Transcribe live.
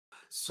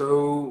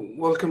So,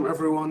 welcome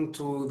everyone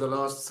to the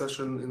last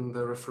session in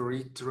the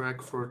referee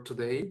track for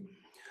today.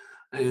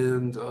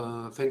 And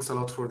thanks a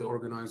lot for the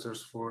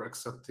organizers for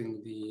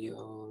accepting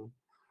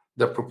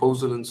the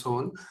proposal and so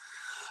on.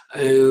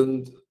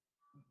 And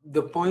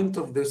the point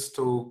of this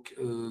talk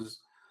is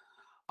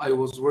I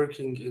was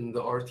working in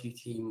the RT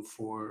team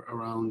for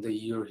around a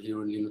year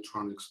here in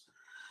Linotronics.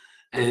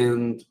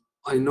 And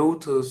I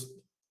noticed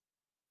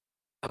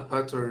a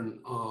pattern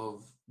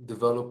of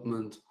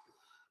development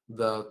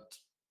that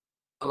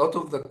a lot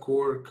of the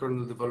core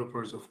kernel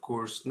developers, of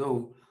course,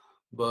 know,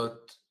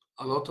 but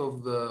a lot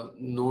of the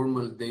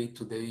normal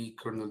day-to-day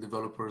kernel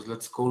developers,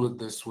 let's call it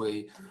this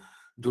way,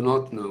 do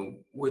not know,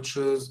 which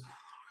is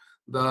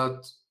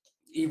that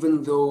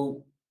even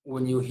though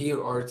when you hear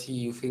RT,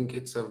 you think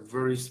it's a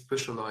very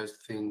specialized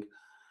thing,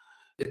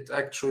 it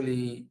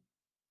actually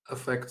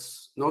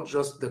affects not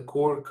just the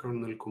core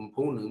kernel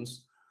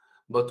components,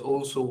 but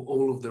also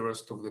all of the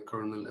rest of the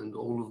kernel and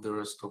all of the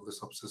rest of the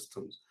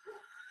subsystems.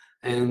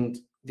 And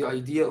the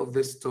idea of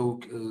this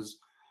talk is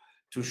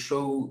to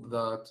show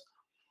that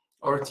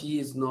RT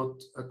is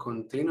not a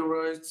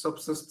containerized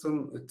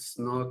subsystem. It's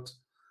not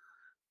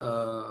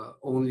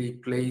only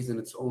plays in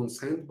its own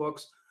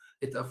sandbox.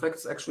 It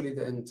affects actually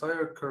the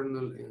entire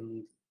kernel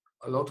and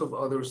a lot of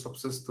other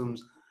subsystems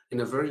in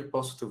a very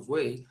positive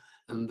way.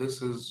 And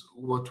this is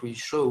what we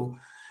show.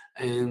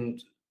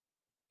 And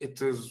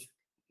it is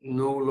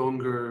no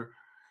longer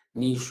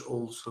niche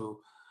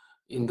also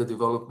in the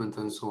development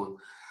and so on.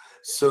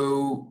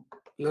 So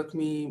let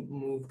me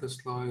move the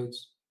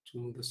slides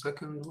to the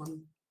second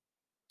one.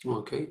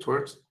 Okay, it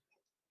works.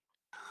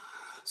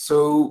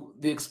 So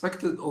the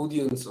expected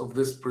audience of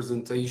this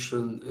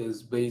presentation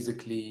is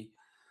basically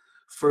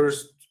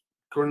first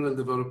kernel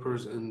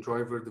developers and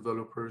driver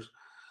developers.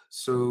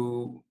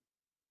 So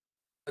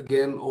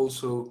again,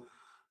 also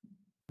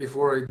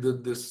before I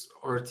did this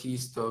RT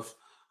stuff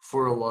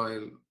for a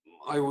while,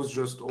 I was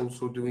just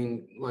also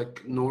doing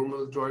like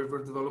normal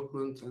driver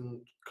development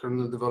and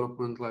kernel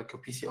development, like a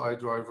PCI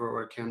driver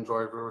or a CAN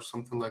driver or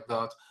something like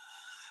that.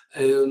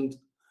 And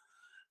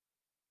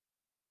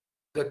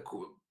the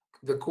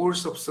core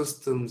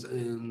subsystems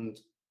and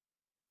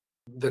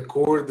the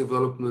core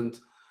development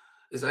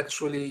is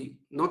actually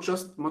not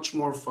just much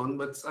more fun,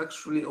 but it's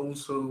actually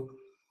also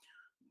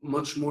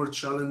much more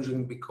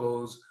challenging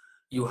because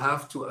you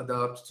have to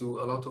adapt to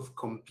a lot of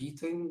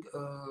competing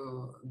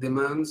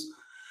demands,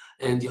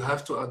 and you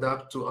have to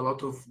adapt to a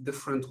lot of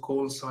different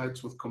call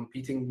sites with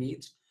competing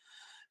needs.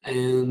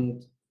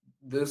 And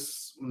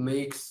this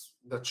makes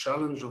the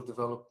challenge of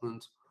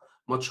development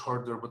much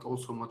harder, but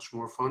also much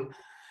more fun.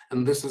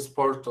 And this is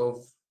part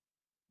of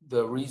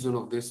the reason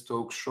of this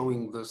talk,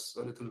 showing this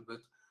a little bit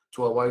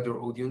to a wider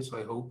audience,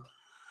 I hope.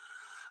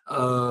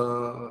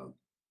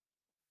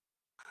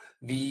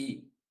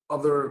 The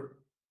other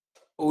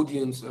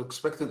audience,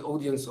 expected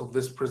audience of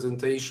this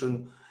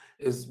presentation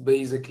is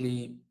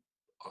basically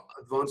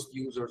advanced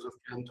users of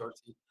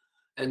CAN-RT.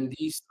 And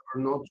these are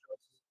not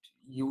just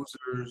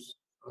users,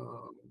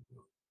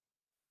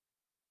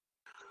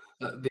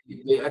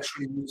 they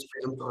actually use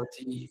CAN-RT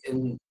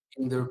in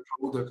their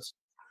products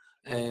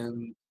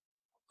and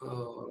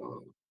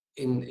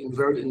in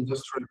very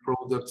industrial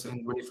products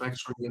and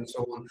manufacturing and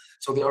so on.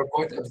 So they are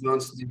quite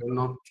advanced. They are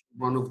not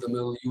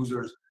run-of-the-mill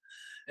users.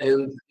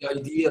 And the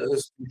idea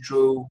is to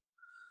show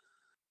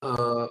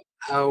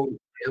how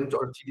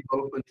MRT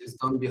development is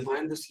done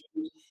behind the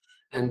scenes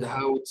and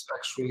how it's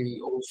actually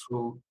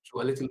also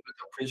to a little bit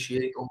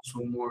appreciate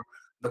also more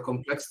the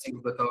complexity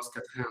of the task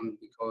at hand,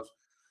 because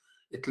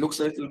it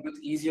looks a little bit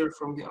easier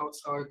from the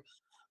outside,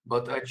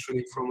 but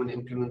actually from an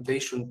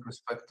implementation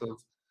perspective,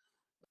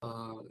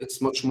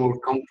 it's much more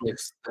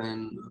complex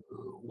than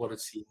what it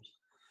seems.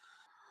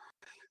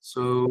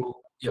 So,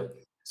 yeah.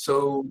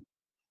 So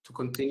to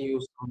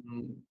continue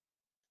some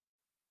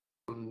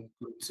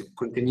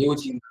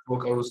continuity in the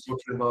talk, I was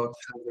talking about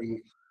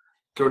having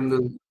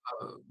kernel,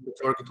 the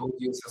target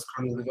audience as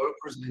kernel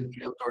developers and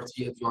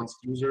MRT advanced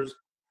users.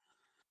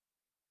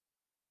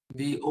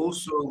 The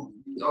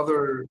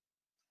other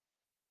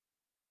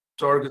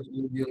target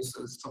audience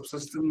is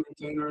subsystem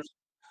maintainers,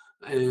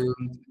 and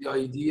the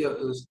idea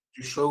is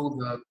to show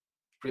that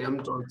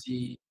preempt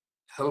RT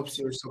helps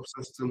your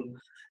subsystem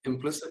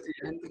implicitly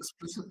and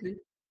explicitly.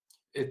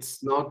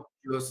 It's not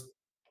just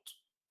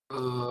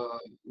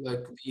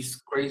like these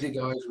crazy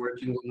guys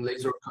working on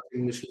laser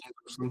cutting machines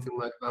or something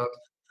like that.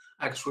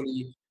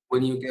 Actually,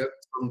 when you get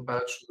some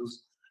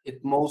patches, it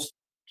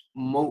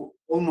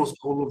almost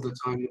all of the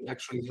time it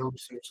actually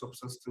helps your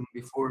subsystem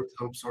before it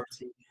helps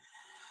RT.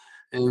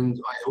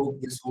 And I hope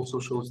this also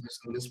shows this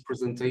in this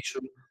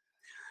presentation.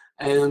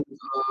 And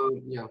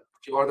yeah,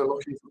 if you are the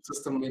looking for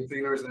system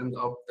maintainers end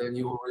up, then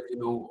you already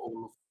know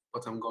all of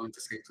what I'm going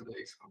to say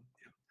today. So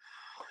yeah.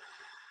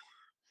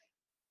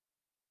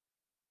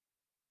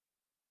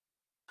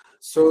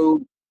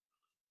 So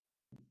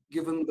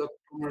given that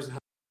programmers have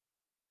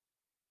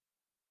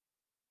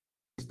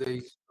these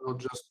days not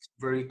just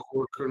very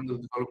core kernel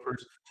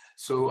developers,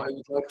 so I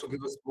would like to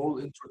give a small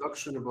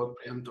introduction about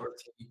preempt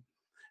RT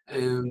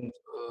and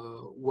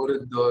what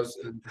it does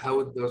and how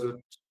it does it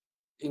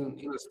in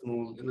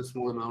a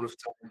small amount of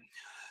time.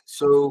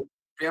 So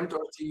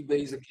preempt-RT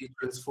basically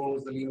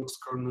transforms the Linux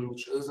kernel,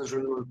 which is a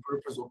general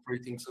purpose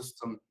operating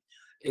system,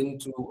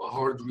 into a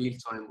hard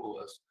real-time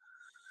OS.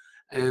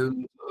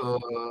 And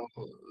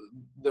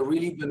the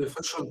really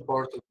beneficial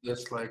part of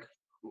this, like,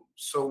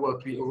 so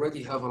what, we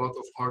already have a lot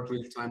of hard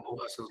real-time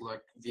OSs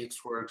like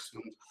VxWorks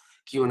and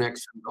QNX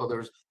and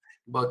others,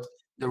 but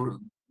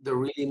the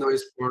really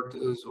nice part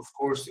is, of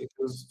course, it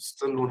is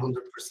still 100%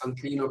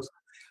 Linux,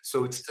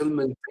 so it still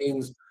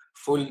maintains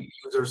full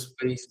user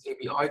space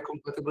API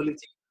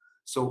compatibility.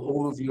 So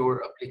all of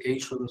your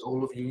applications,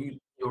 all of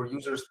your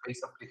user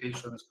space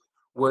applications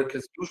work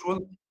as usual,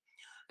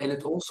 and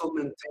it also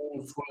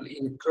maintains full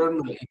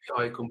internal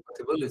API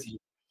compatibility,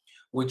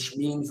 which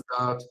means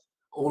that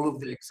all of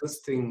the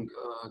existing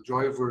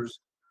drivers,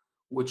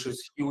 which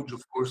is huge,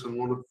 of course, and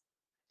one of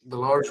the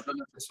large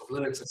benefits of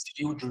Linux, it's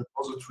a huge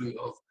repository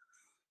of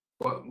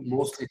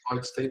mostly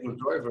quite stable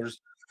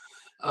drivers,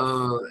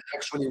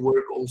 actually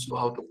work also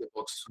out of the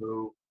box.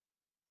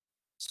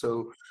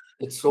 So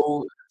it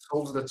solves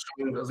that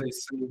challenge, as I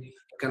say,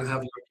 you can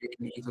have your cake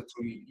and eat it.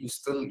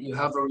 So you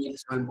have a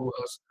real-time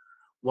OS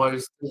while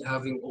still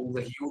having all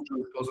the huge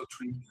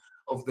repository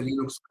of the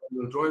Linux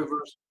kernel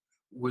drivers,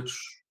 which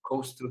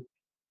costed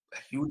a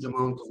huge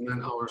amount of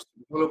man hours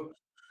to develop,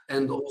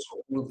 and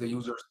also all of the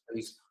user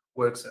space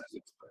works as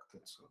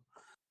expected.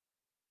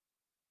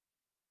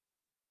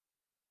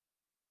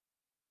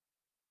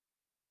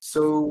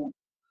 So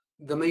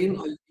the main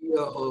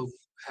idea of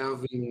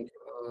having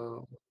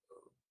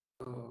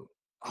a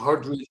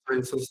hard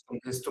real-time system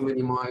is to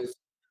minimize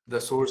the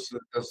sources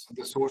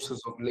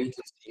of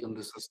latency in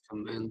the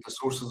system and the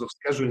sources of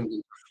scheduling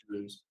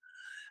interference.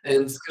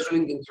 And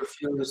scheduling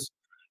interference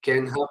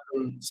can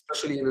happen,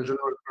 especially in a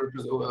general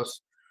purpose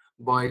OS,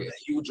 by a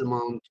huge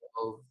amount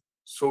of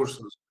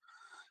sources.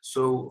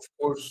 So, of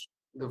course,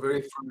 the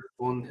very first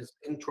one is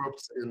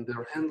interrupts and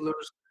their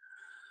handlers.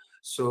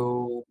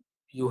 So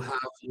you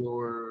have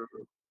your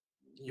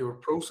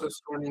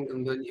process running,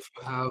 and then if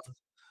you have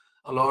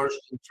a large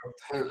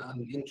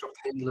an interrupt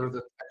handler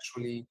that's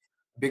actually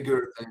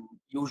bigger than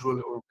usual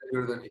or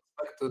bigger than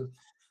expected,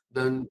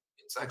 then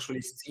it's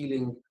actually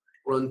stealing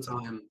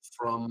runtime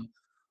from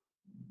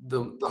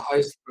the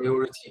highest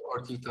priority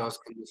RT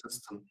task in the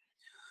system.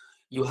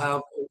 You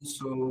have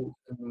also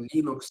in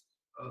Linux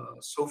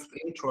soft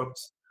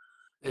interrupts,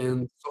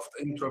 and soft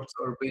interrupts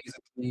are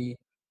basically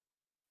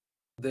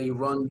they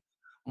run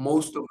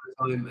most of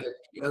the time at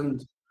the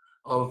end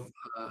of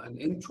an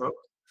interrupt.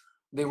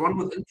 They run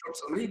with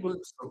interrupts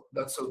enabled, so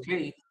that's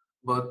okay.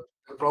 But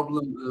the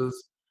problem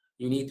is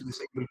you need to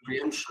disable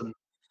preemption.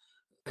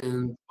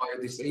 And by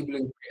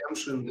disabling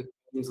preemption, it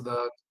means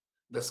that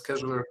the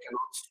scheduler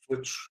cannot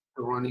switch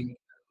to running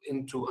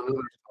into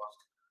another task.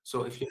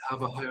 So if you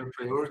have a higher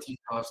priority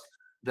task,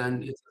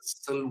 then it's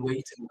still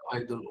waiting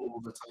idle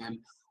all the time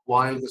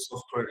while the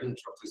software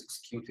interrupt is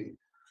executing.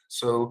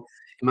 So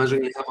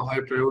imagine you have a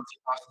high priority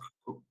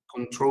task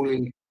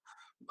controlling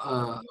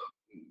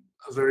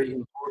a very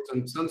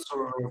important sensor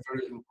or a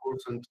very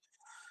important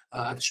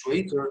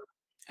actuator,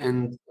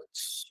 and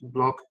it's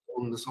blocked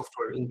on the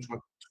software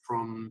interrupt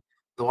from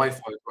the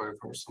Wi-Fi driver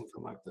or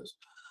something like this.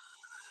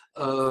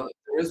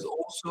 There is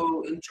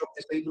also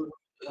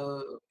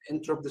uh,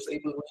 interrupt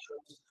disabled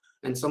regions,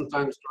 and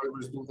sometimes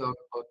drivers do that,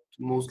 but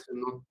mostly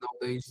not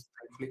nowadays,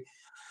 thankfully.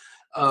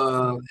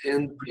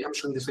 And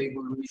preemption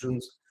disabled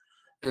regions,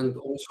 and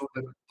also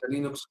the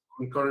Linux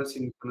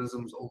concurrency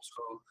mechanisms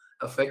also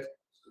affect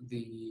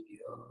the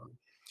uh,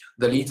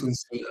 the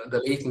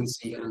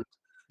latency and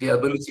the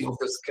ability of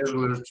the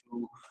scheduler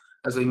to,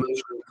 as I mentioned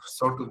at the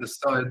start of the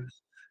slide,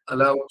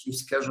 allow to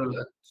schedule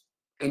at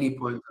any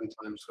point in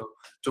time. So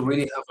to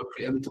really have a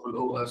preemptible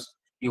OS,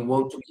 you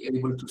want to be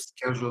able to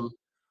schedule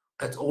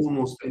at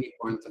almost any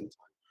point in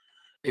time.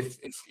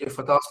 If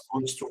a task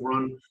wants to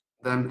run,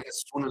 then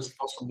as soon as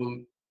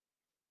possible,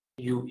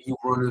 you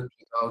run it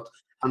without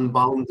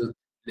unbounded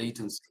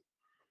latency.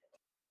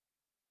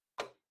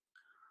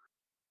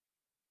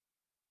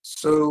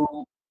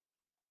 So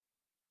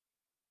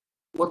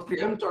what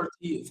preempt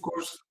RT, of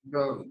course,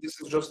 this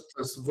is just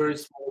a very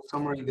small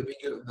summary.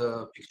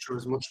 The picture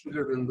is much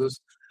bigger than this.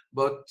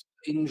 But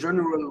in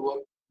general,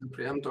 what the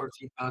preempt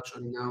RT patch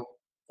and now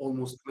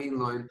almost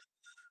mainline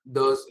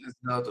does is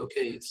that,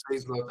 okay, it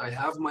says that I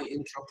have my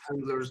interrupt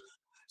handlers,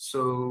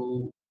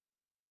 so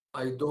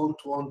I don't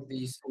want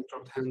these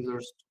interrupt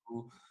handlers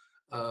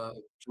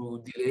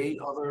to delay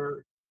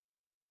other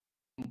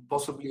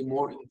possibly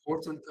more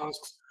important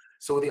tasks.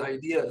 So the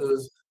idea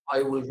is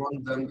I will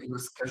run them in a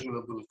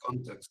schedulable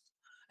context.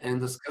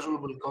 And the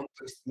schedulable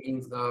context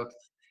means that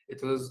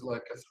it is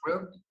like a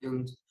thread,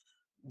 and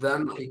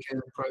then I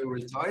can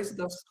prioritize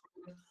that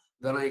thread.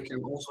 Then I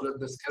can also let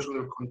the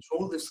scheduler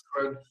control this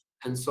thread,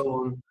 and so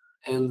on.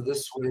 And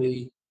this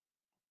way,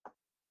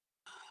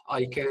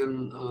 I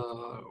can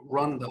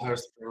run the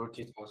highest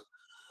priority task.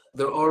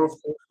 There are, of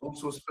course,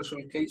 also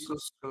special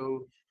cases.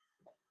 So,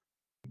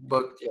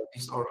 but yeah,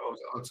 these are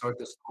outside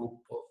the scope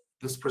of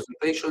this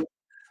presentation.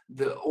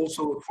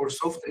 Also for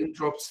soft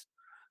interrupts,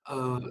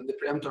 the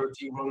preempt RT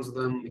runs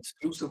them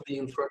exclusively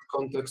in thread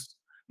context.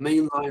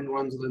 Mainline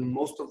runs them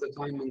most of the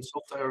time in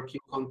soft IRQ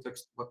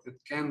context, but it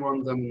can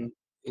run them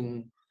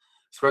in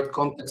thread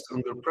context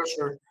under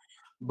pressure.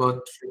 But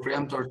for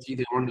preempt RT,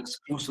 they run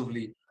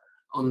exclusively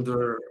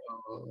under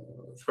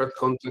thread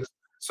context.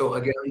 So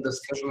again, the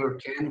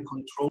scheduler can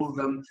control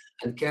them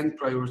and can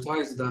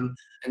prioritize them,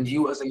 and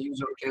you as a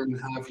user can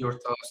have your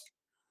task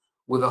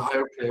with a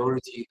higher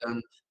priority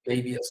than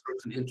maybe a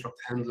certain interrupt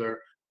handler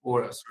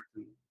or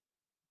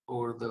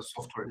the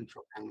software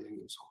interrupt handling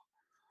and so on.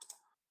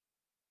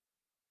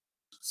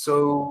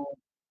 So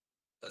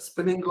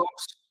spinning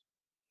locks,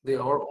 they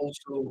are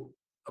also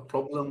a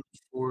problem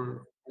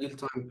for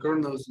real-time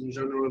kernels in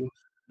general,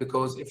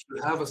 because if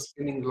you have a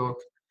spinning lock,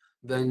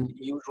 then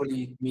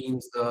usually it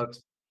means that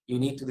you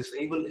need to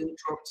disable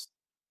interrupts.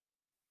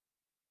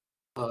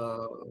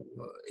 Uh,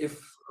 if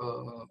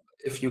uh,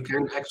 if you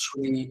can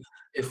actually,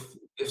 if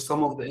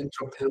some of the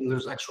interrupt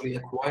handlers actually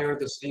acquire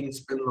the same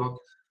spin lock,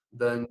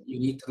 then you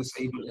need to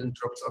disable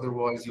interrupts.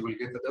 Otherwise, you will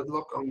get a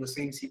deadlock on the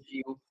same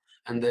CPU,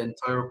 and the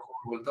entire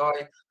core will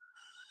die.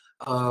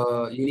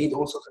 You need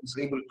also to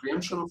disable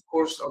preemption, of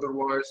course.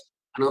 Otherwise,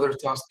 another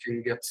task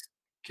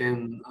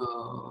can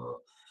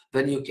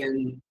then you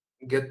can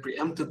get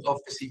preempted off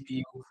the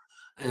CPU,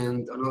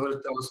 and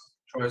another task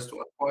tries to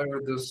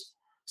acquire this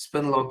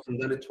spin lock,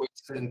 and then it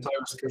waits the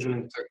entire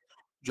scheduling tech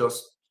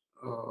just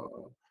uh,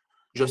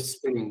 just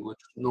spinning, which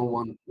no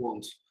one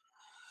wants.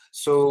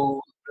 So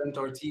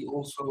RT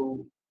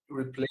also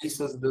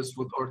replaces this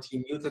with RT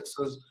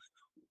mutexes,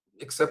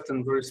 except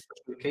in very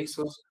special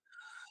cases.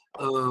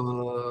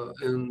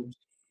 And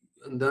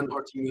then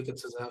RT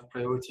mutexes have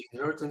priority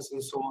inheritance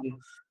and so on.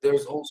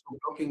 There's also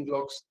blocking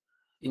blocks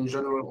in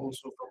general,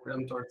 also for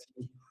preempt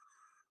RT.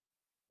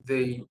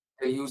 They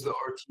use the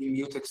RT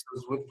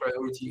mutexes with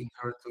priority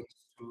inheritance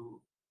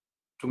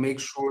to make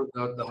sure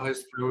that the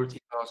highest priority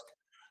task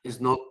is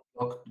not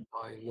blocked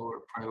by lower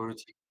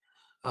priority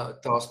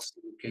tasks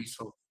in case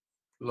of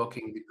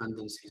locking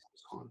dependencies and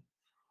so on.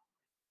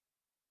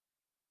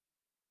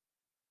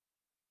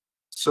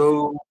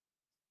 So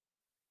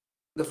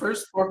the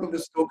first part of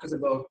this talk is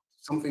about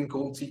something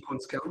called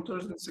sequence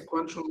counters and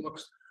sequential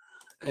locks.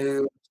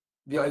 And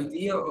the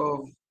idea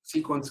of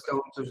sequence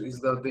counters is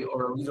that they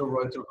are a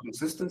reader-writer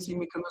consistency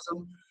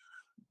mechanism,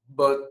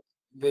 but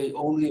they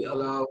only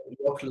allow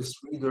lockless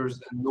readers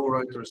and no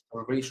writer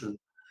starvation.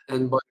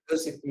 And by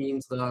this, it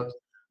means that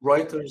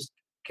writers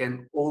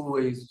can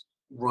always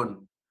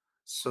run.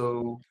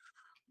 So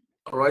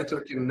a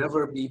writer can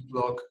never be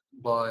blocked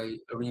by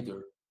a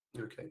reader.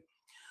 Okay.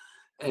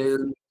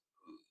 And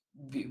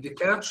the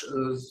catch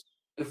is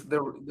if the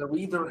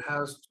reader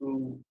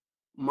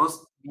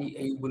must be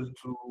able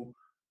to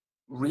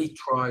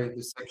retry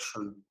the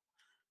section,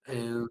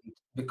 and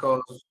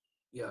because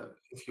yeah,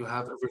 if you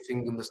have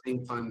everything in the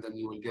same time, then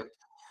you will get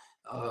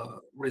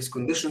race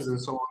conditions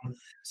and so on.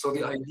 So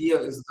the idea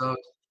is that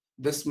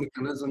this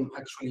mechanism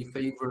actually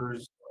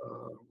favors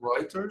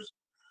writers,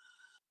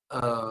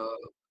 uh,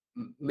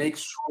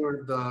 makes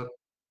sure that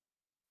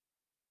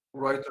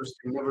writers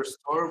can never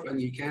starve,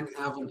 and you can't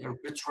have an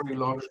arbitrarily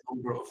large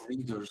number of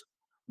readers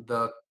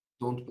that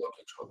don't block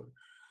each other.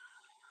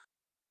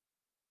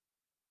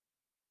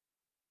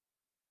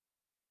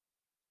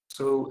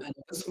 So, and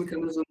this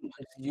mechanism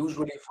is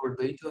usually for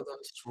data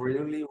that's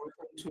rarely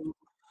written to,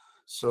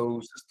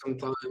 so system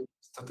time,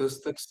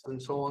 statistics,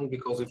 and so on,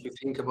 because if you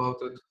think about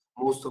it,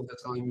 most of the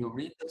time you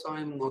read the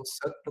time, not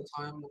set the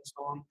time, and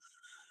so on.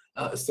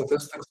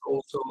 Statistics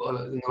also,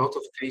 in a lot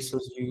of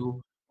cases,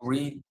 you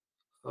write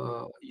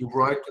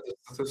to the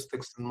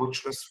statistics in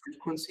much less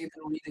frequency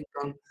than reading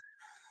them.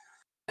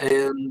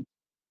 And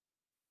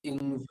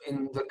in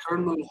the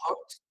kernel hot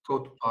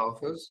code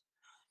paths,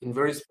 in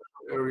very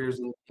special areas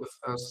in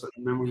DFS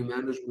and memory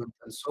management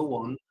and so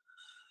on,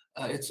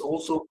 it's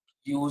also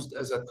used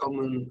as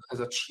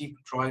a cheap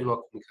dry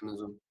lock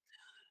mechanism.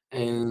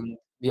 And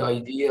the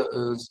idea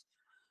is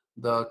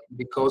that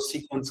because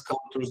sequence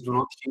counters do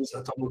not use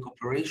atomic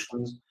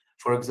operations,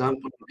 for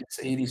example, in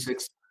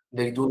x86,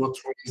 they do not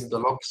raise the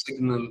lock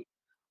signal,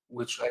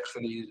 which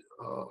actually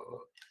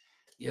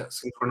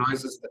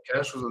synchronizes the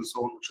caches and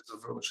so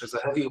on, which is a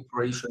heavy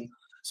operation.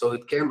 So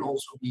it can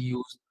also be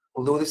used,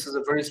 although this is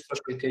a very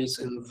special case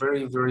in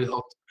very, very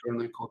hot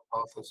kernel code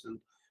paths and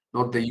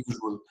not the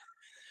usual.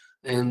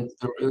 And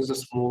there is a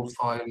small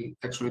file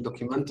actually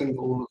documenting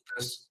all of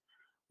this,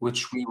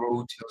 which we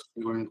wrote just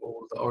during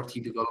all the RT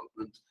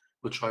development,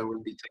 which I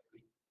will be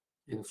taking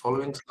in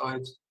following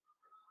slides.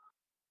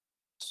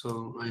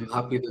 So I'm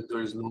happy that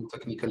there is no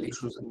technical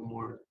issues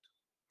anymore.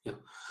 Yeah.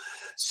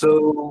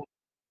 So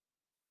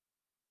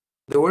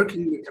the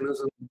working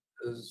mechanism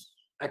is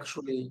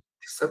actually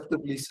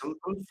deceptively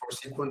simple for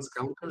sequence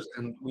counters,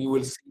 and we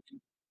will see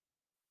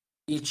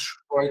each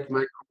write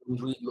macro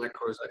and read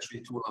macro is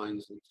actually 2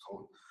 lines and so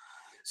on.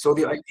 So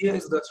the idea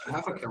is that you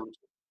have a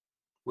counter,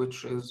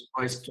 which is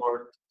I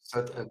start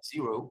set at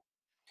 0,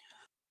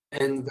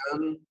 and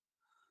then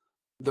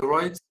the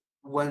writes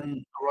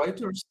when a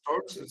writer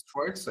starts its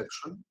write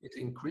section, it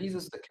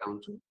increases the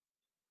counter.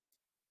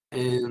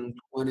 And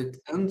when it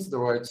ends the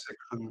write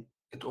section,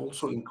 it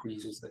also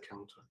increases the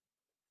counter.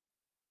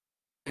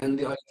 And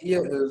the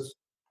idea is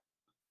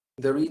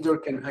the reader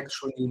can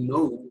actually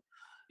know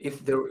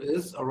if there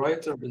is a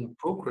writer in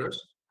progress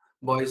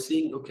by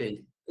seeing,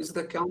 okay, is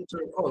the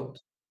counter odd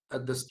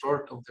at the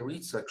start of the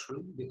read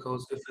section?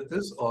 Because if it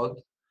is odd,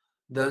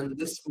 then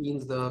this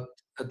means that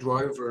a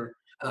driver,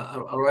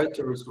 a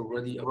writer is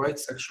already, a write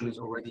section is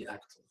already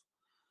active.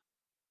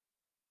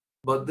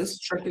 But this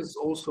check is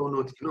also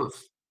not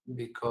enough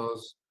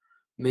because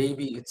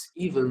maybe it's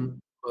even,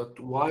 but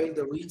while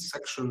the read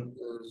section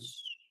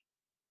is,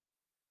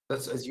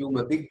 let's assume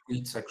a big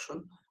read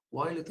section,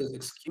 while it is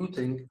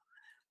executing,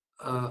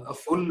 a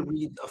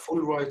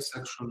full write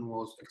section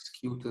was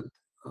executed,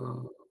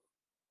 uh,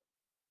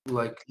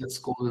 like let's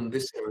go in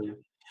this area.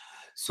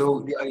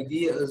 So the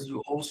idea is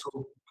you also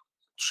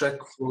check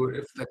for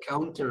if the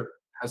counter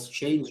has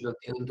changed at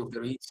the end of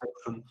the read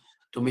section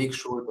to make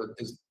sure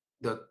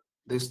that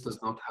this does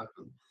not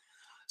happen.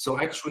 So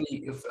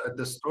actually, if at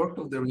the start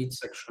of the read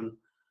section,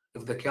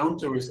 if the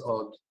counter is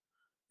odd,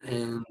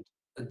 and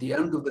at the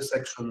end of the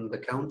section, the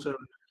counter,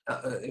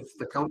 if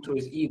the counter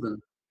is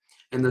even,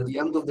 and at the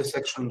end of the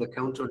section, the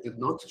counter did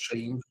not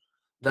change,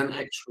 then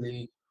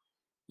actually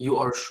you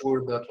are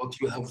sure that what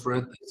you have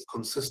read is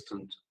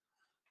consistent,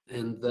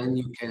 and then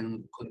you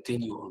can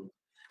continue on.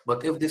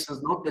 But if this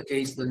is not the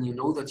case, then you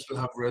know that you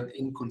have read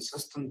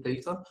inconsistent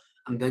data,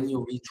 and then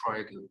you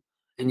retry again.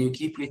 And you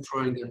keep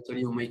retrying until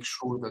you make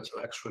sure that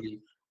you actually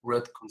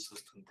read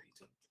consistent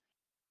data.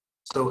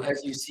 So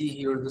as you see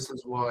here, this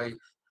is why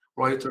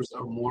writers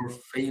are more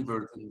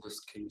favored in this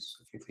case,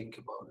 if you think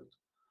about it.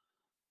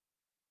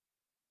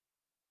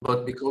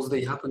 But because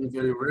they happen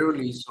very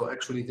rarely, so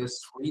actually the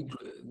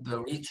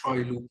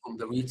retry loop on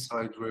the read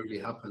side rarely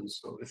happens.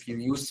 So if you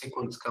use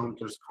sequence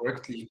counters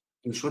correctly,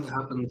 you should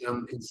happen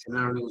them in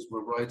scenarios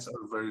where writes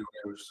are very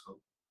rare.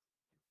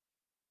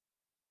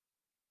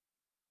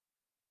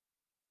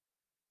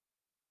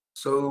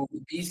 So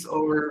these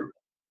are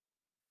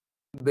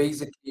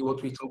basically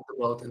what we talked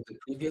about in the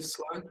previous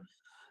slide.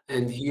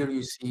 And here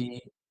you see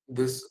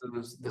this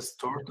is the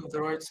start of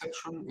the write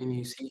section, and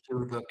you see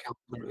here the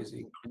counter is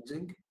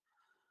increasing.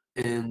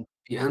 And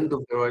the end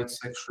of the right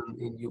section,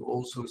 and you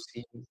also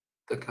see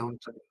the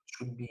counter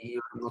should be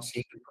here. I'm not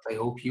seeing it, but I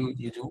hope you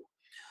do.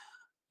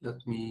 Let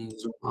me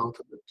zoom out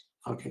a bit.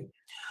 Okay.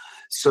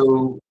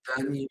 So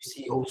then you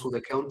see also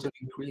the counter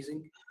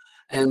increasing.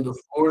 And of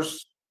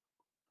course,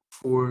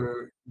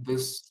 for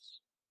this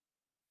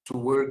to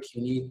work,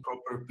 you need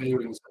proper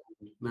pairings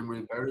and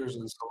memory barriers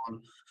and so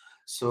on.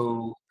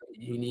 So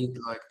you need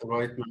like the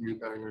right memory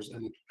barriers,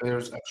 and it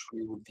pairs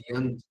actually with the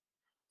end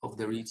of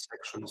the read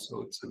section.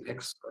 So it's an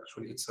X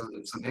actually, it's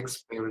an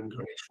X pairing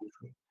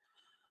relationship.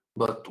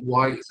 But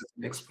why is it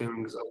an X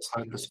pairing is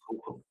outside the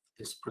scope of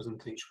this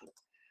presentation.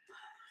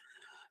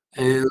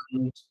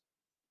 And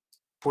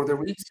for the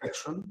read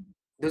section,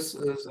 this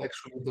is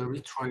actually the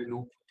retry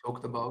loop we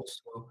talked about.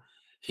 So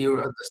here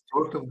at the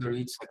start of the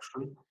read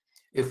section,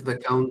 if the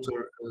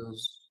counter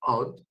is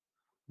odd,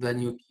 then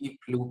you keep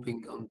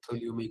looping until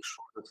you make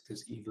sure that it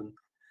is even.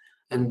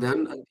 And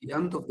then at the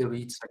end of the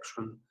read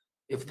section,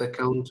 if the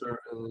counter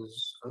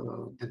is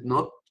did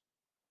not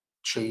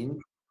change,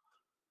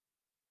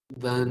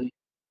 then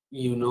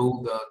you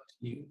know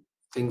that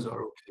things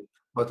are okay.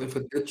 But if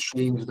it did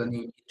change, then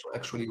you need to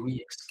actually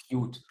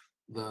re-execute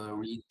the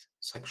read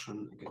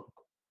section again.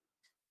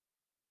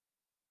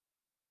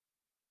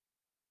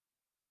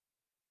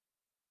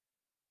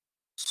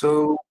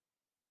 So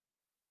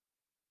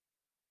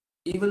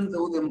even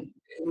though the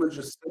image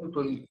is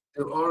simple,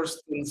 there are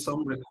still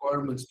some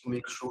requirements to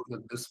make sure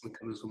that this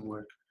mechanism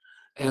works.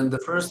 And the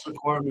first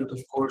requirement,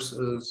 of course,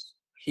 is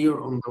here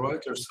on the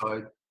writer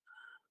side,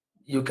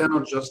 you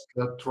cannot just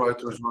let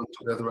writers run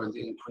together and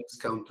increase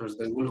counters.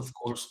 They will, of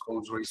course,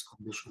 cause race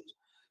conditions.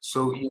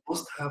 So you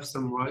must have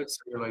some right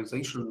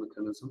serialization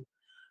mechanism.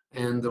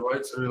 And the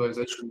right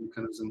serialization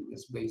mechanism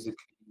is basically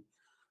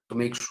to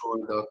make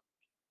sure that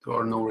there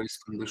are no race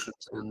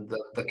conditions and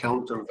that the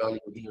counter value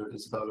here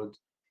is valid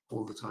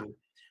all the time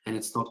and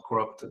it's not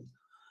corrupted.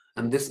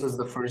 And this is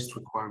the first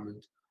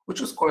requirement,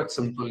 which is quite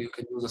simple. You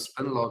can use a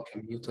spin lock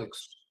and mutex,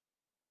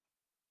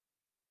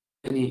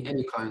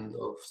 any kind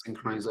of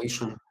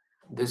synchronization.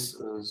 This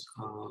is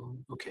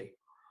okay.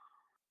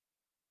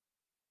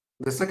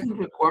 The second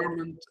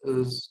requirement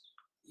is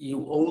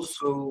you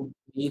also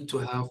need to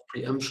have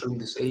preemption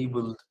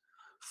disabled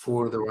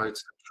for the right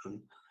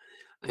section.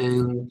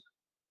 And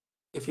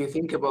if you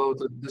think about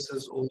it, this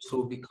is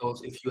also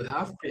because if you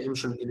have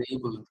preemption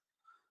enabled,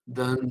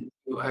 then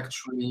you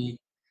actually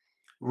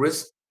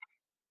risk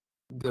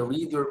the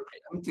reader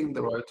preempting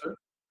the writer.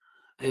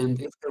 And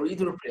if the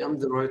reader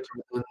preempts the writer,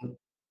 then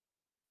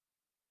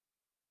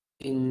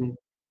in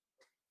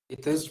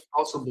it is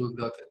possible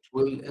that it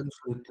will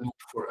infinite loop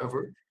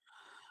forever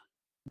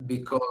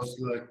because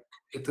like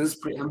it is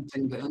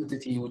preempting the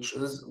entity which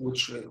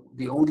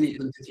the only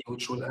entity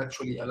which will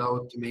actually allow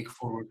it to make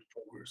forward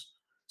progress.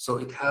 So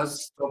it has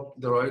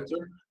stopped the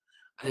writer,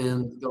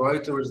 and the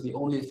writer is the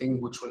only thing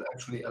which will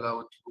actually allow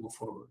it to go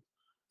forward.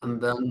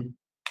 And then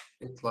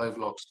it live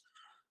locks.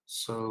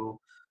 So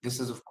this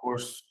is, of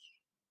course,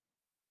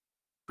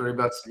 very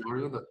bad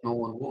scenario that no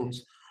one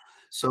wants.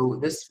 So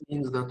this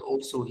means that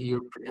also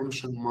here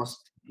preemption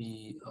must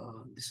be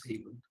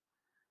disabled.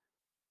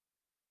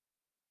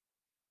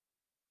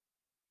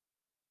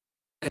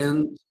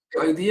 And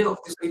the idea of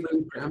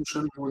disabling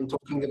preemption when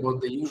talking about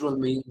the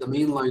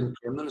mainline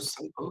kernel is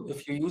simple.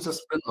 If you use a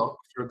spin lock,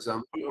 for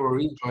example, or a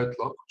read-write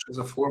lock, which is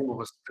a form of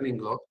a spinning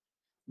lock,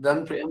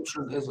 then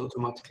preemption is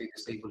automatically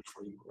disabled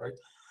for you, right?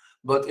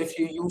 But if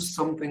you use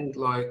something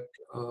like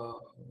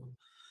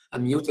a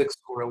mutex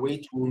or a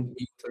wait wound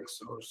mutex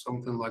or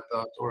something like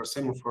that, or a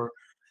semaphore,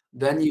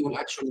 then you will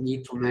actually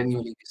need to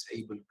manually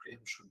disable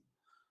preemption.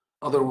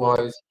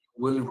 Otherwise,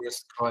 you will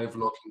risk live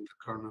locking the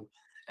kernel.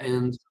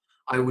 And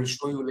I will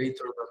show you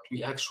later that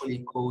we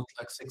actually code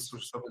like 6 or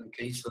 7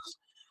 cases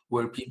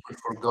where people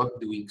forgot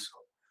doing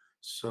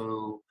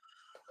so.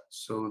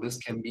 So this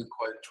can be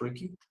quite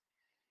tricky.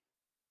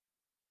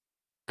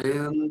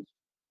 And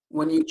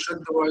when you check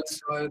the right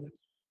side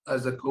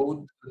as a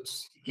code,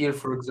 it's here,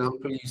 for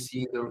example, you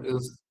see there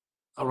is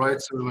a write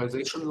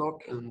serialization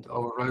lock, and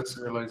our write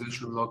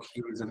serialization lock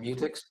here is a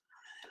mutex.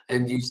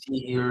 And you see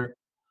here,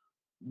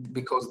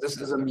 because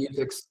this is a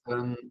mutex,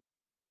 then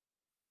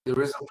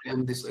there is a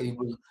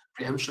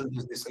preemption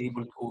is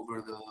disabled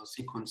over the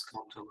sequence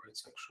counter write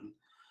section.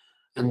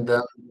 And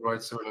then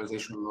write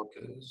serialization lock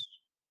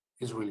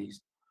is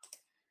released.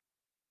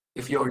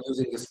 If you are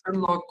using a spin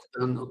lock,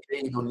 then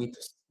okay, you don't need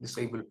to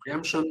disable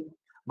preemption,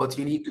 but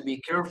you need to be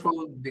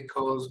careful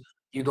because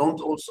you don't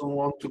also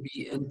want to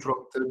be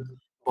interrupted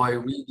by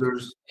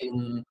readers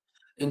in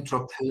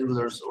interrupt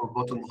handlers or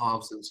bottom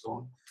halves and so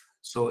on.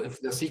 So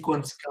if the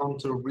sequence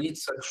counter read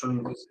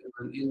section is in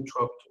an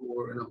interrupt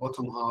or in a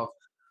bottom half,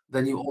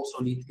 then you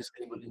also need to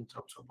disable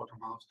interrupts or bottom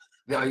halves.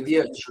 The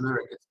idea is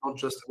generic. It's not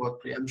just about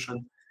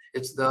preemption.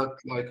 It's that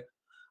like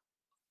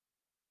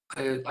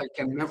I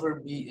can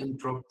never be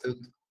interrupted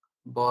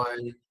by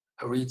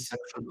a read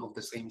section of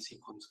the same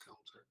sequence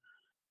counter.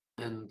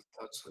 And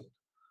that's it.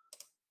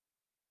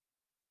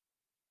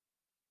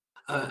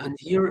 And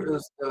here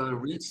is the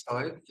read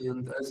side.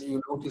 And as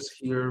you notice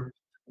here,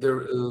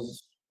 there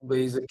is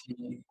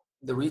basically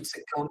the read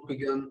set count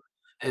begin,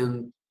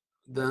 and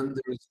then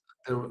there is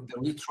the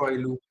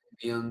retry loop at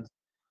the end,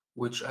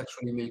 which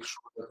actually makes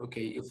sure that,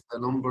 okay, if the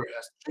number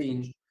has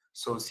changed,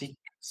 so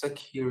sec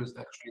here is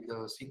actually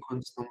the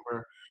sequence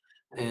number,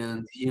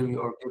 and here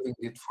you are giving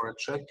it for a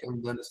check,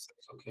 and then it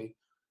says, okay,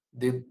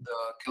 did the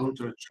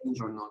counter change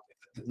or not? If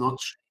it did not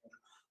change,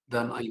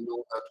 then I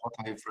know that what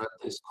I've read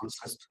is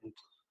consistent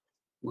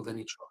within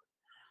each other.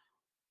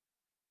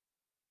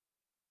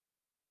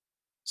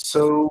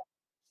 So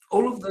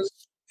all of this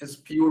is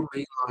pure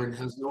mainline,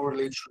 has no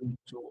relation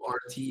to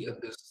RT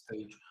at this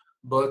stage,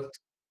 but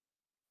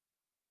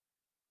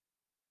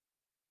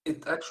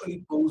it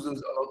actually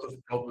poses a lot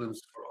of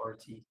problems for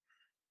RT.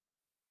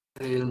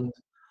 And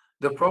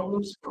the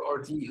problems for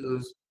RT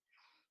is,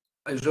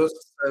 I just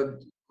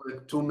said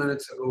like 2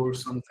 minutes ago or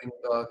something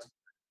that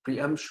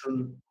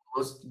preemption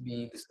must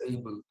be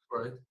disabled,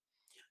 right?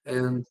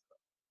 And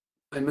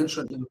I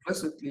mentioned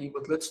implicitly,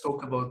 but let's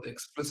talk about the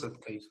explicit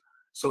case.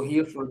 So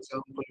here, for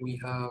example, we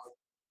have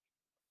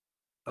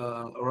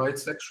a write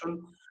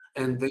section,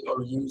 and they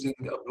are using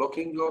a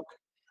blocking lock,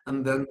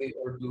 and then they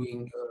are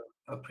doing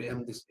a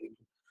preempt disable.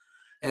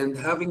 And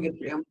having a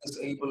preempt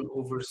disable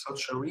over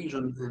such a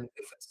region, and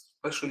if it's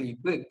especially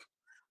big,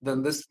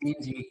 then this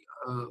means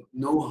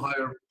no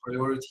higher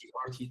priority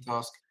RT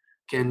task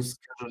can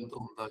schedule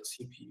on that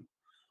CPU,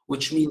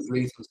 which means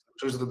latency,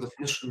 which is the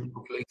definition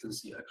of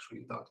latency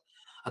actually, that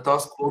a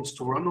task wants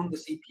to run on the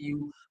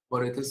CPU,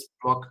 but it is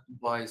blocked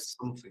by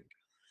something.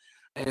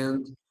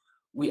 And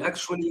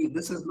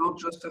this is not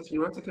just a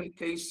theoretical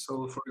case.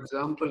 So for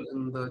example,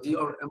 in the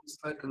DRM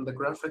stack and the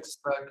graphics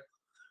stack,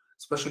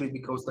 especially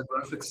because the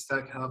graphics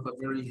stack have a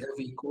very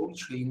heavy code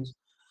chains,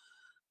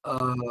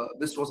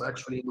 this was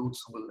actually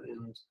noticeable,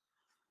 and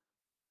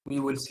we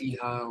will see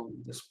how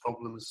this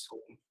problem is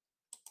solved.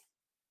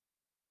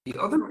 The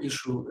other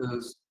issue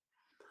is,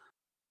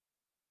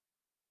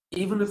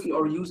 even if you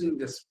are using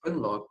the spin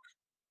lock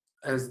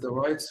as the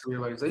write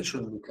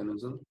serialization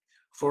mechanism,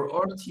 for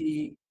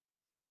RT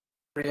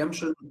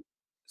preemption,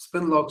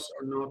 spin locks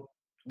are not,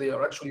 they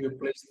are actually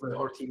replaced by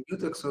RT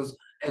mutexes,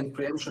 and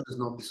preemption is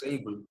not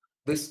disabled.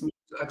 This means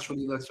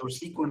actually that your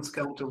sequence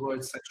counter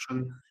write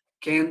section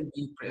can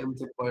be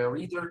preempted by a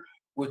reader,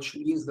 which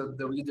means that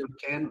the reader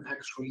can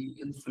actually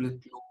infinite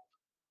loop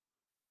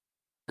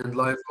and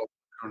live lock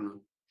the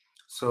kernel.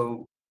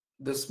 So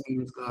this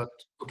means that,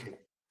 okay,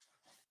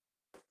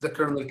 the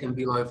kernel can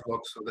be live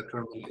locked, so the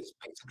kernel is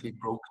basically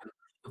broken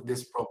if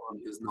this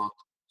problem is not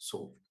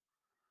solved.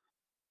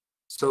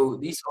 So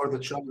these are the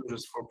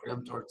challenges for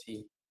preempt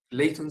RT: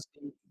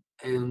 latency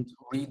and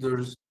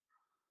readers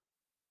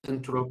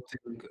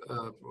interrupting,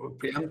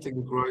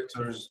 preempting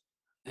writers,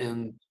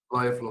 and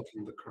live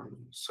locking the kernel.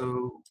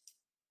 So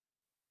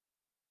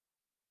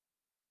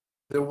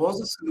There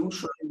was a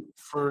solution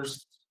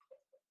first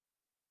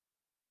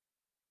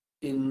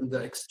in the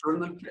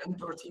external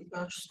preempt RT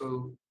patch.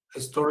 So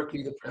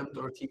historically, the preempt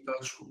RT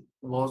patch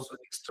was an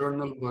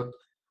external, but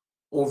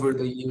over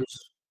the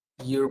years,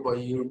 year by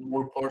year,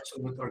 more parts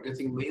of it are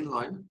getting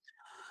mainline.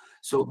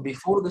 So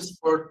before this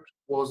part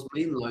was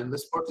mainline,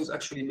 this part is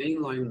actually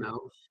mainline now,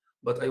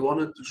 but I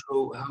wanted to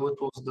show how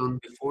it was done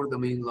before the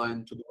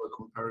mainline to do a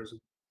comparison.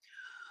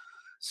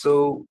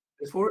 So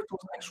before it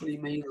was actually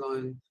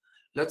mainline,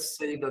 let's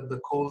say that the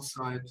call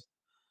site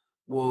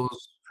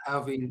was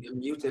having a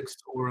mutex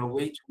or a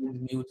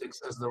wait-wind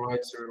mutex as the right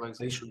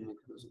serialization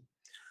mechanism.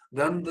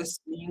 Then this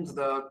means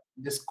that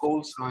this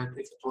call site,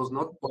 if it was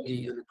not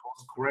buggy and it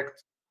was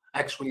correct,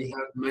 actually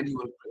had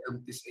manual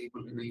preempt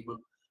disable enable,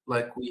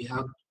 like we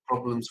had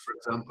problems, for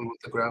example,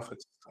 with the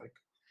graphics stack.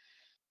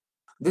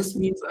 This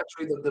means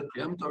actually that the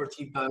preempt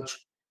RT patch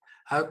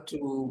had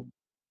to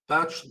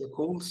patch the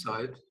call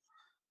site,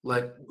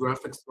 like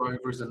graphics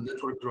drivers and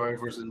network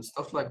drivers and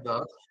stuff like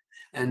that,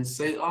 and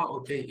say,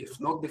 okay, if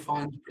not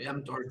defined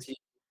preempt RT,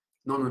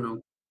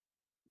 no,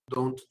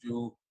 don't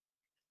do.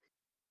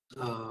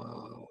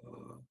 Uh,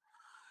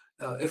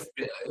 if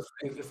it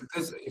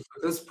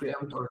is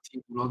preempt RT,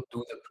 do not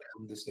do the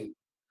preempt disable.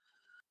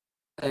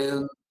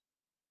 And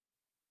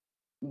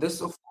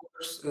this, of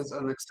course, is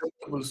an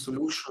acceptable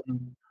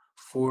solution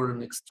for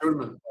an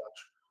external patch.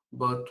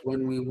 But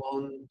when we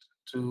want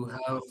to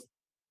have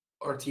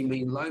RT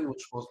mainline,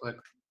 which was like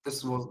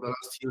this was the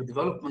last year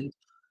development,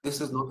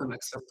 this is not an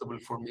acceptable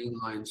for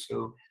mainline.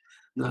 So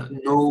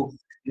no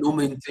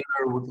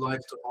maintainer would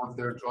like to have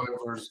their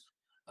drivers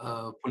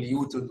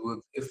polluted with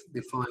if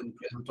defined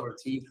preempt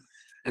RT.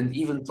 And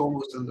even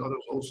Thomas and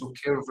others also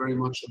care very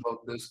much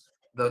about this,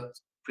 that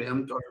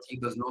preempt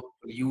RT does not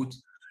pollute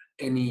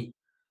any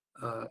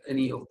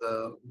of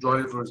the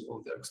drivers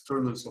of the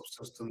external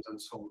subsystems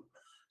and so on.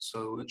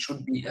 So it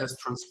should be as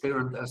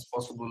transparent as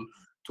possible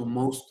to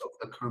most of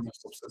the kernel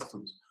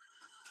subsystems.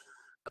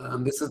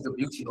 And this is the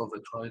beauty of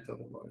it, right?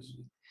 Otherwise.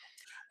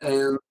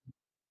 And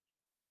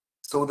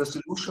so the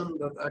solution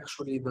that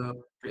actually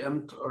the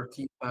preempt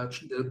RT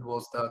patch did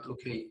was that,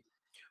 okay,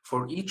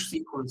 for each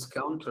sequence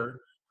counter,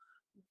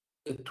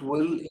 it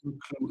will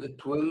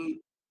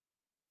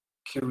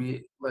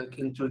create, like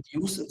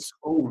introduce its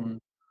own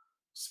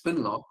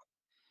spin lock,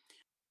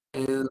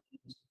 and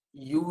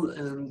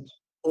and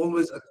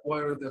always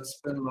acquire that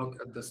spin lock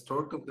at the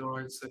start of the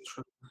write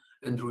section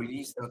and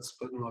release that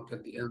spin lock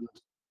at the end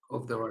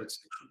of the write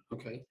section.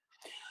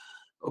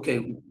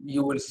 Okay,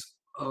 you will,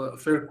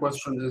 fair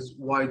question is,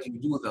 why do you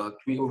do that?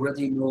 We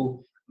already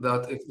know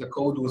that if the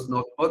code was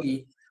not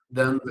buggy,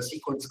 then the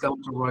sequence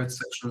counter write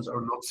sections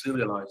are not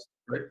serialized,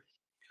 right?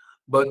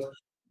 But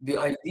the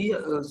idea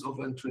is of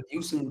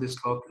introducing this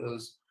lock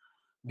is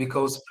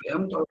because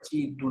preempt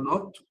RT do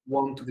not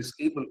want to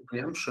disable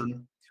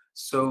preemption.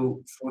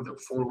 So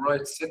for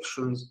write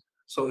sections,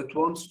 so it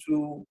wants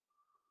to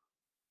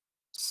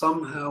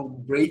somehow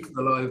break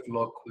the live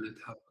lock when it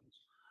happens.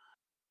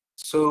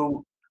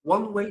 So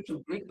one way to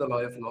break the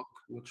live lock,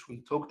 which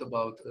we talked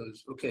about,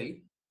 is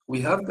okay, we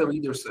have the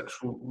reader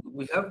section,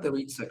 we have the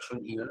read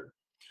section here,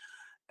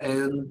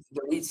 and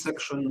the read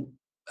section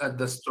at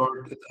the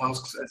start, it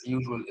asks as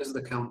usual, is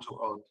the counter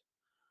odd?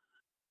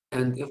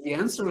 And if the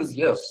answer is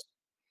yes,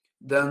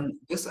 then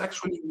this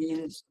actually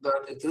means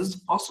that it is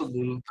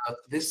possible that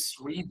this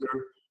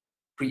reader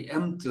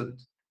preempted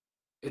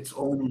its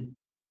own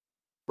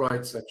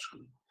write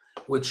section,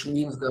 which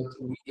means that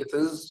it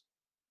is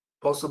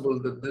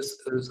possible that this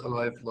is a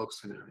live log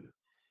scenario.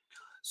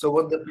 So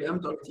what the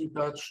preempt RT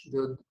patch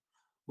did,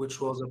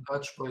 which was a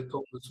patch by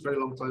Thomas a very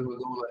long time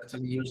ago, like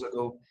 10 years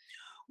ago,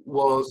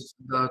 was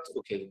that,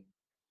 okay,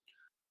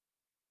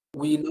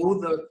 we know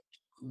that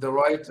the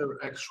writer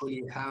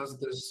actually has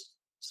this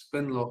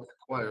spin lock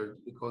acquired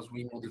because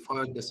we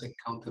modified the sec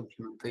count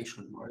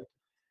implementation, right?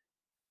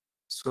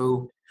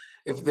 So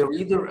if the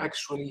reader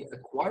actually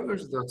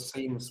acquires that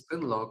same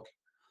spin lock,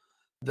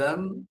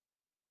 then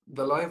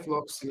the live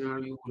lock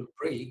scenario will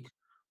break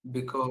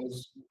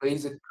because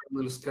basic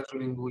kernel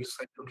scheduling will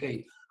say,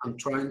 okay, I'm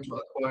trying to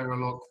acquire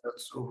a lock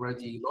that's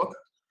already locked,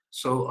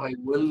 so I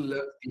will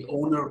let the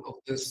owner of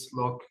this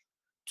lock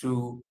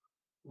to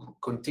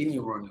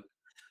continue running.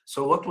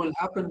 So what will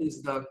happen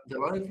is that the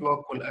live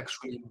lock will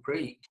actually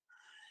break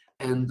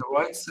and the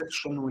write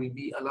section will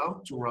be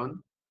allowed to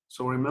run.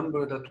 So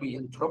remember that we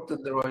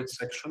interrupted the write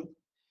section,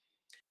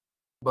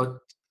 but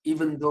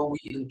even though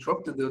we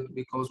interrupted it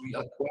because we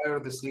acquire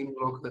the same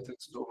block that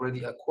it's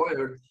already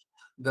acquired,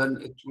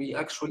 then we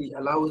actually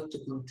allow it to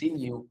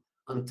continue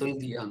until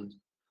the end.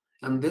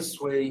 And this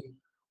way,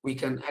 we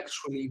can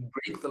actually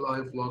break the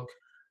live lock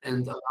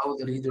and allow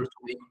the reader to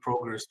make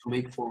progress, to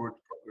make forward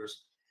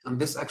progress. And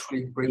this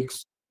actually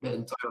breaks the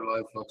entire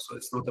live lock, so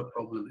it's not a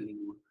problem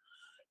anymore.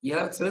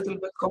 Yeah, it's a little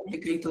bit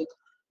complicated,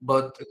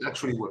 but it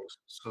actually works.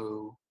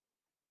 So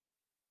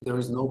there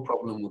is no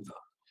problem with that.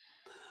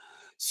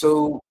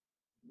 So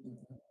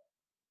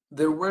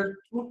there were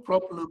two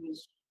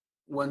problems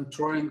when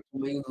trying to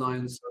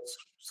mainline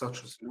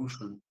such a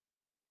solution.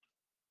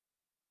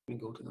 Let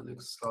me go to the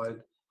next slide.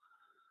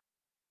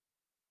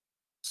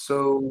 So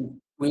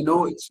we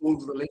know it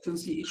solves the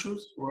latency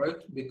issues,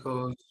 right?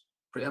 Because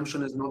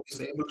preemption is not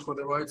disabled for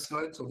the right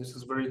side. So this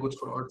is very good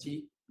for RT.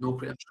 No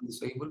preemption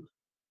disabled.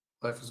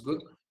 Life is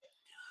good.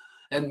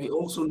 And we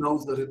also know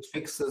that it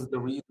fixes the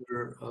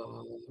reader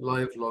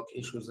live lock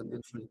issues and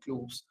infinite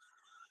loops.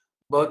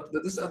 But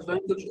the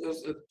disadvantage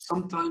is it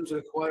sometimes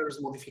requires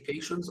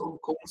modifications on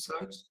call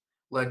sites,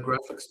 like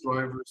graphics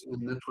drivers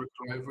and network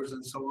drivers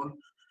and so on.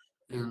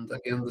 And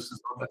again, this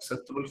is not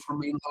acceptable for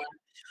mainline.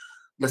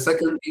 The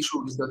second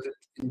issue is that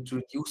it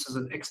introduces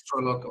an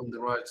extra lock on the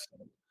right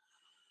side.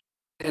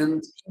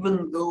 And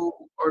even though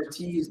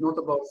RT is not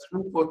about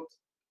throughput,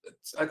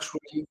 it's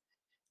actually,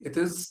 it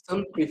is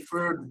still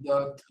preferred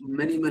that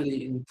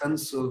minimally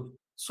intensive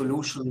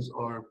solutions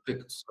are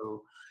picked.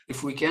 So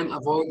if we can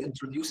avoid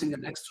introducing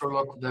an extra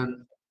lock,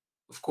 then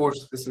of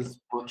course this is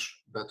much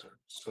better.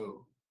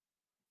 So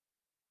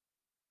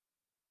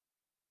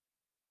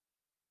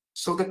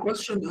the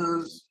question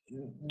is,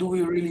 do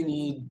we really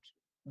need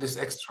this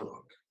extra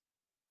lock?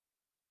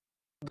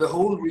 The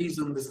whole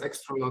reason this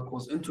extra lock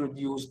was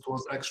introduced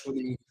was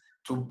actually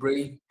to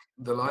break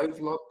the live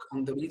lock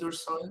on the reader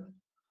side.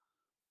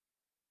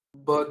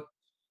 But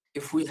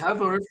if we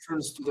have a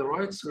reference to the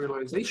right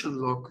serialization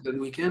lock,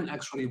 then we can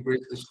actually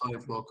break this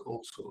live lock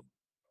also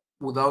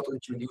without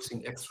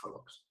introducing extra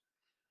locks.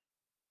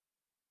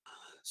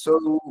 So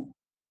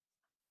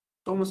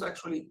Thomas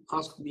actually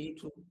asked me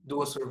to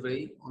do a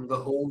survey on the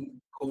whole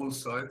call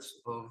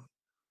sites of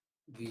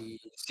the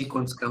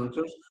sequence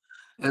counters.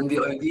 And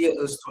the idea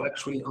is to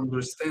actually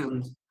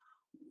understand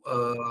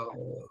uh,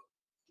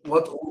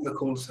 what all the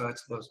call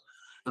sites does.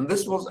 And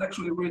this was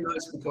actually really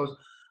nice because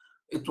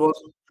it was,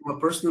 from a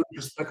personal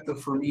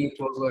perspective for me, it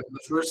was like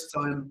the first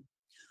time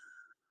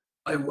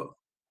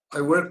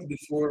I worked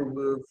before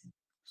with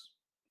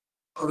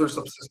other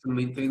subsystem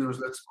maintainers,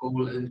 let's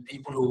call, and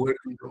people who work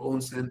in their own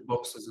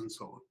sandboxes and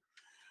so on.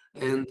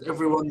 And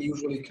everyone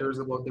usually cares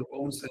about their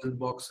own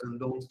sandbox and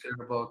don't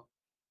care about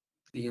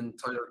the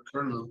entire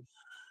kernel.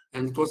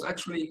 And it was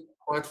actually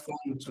quite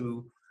fun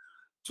to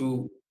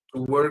to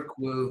work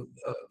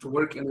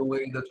in a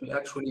way that we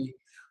actually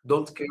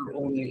don't care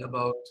only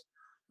about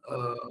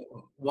uh,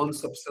 one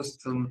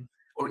subsystem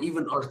or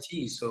even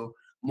RT. So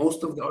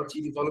most of the RT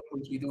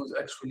development we do is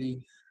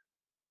actually,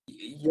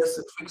 yes,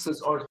 it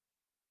fixes RT.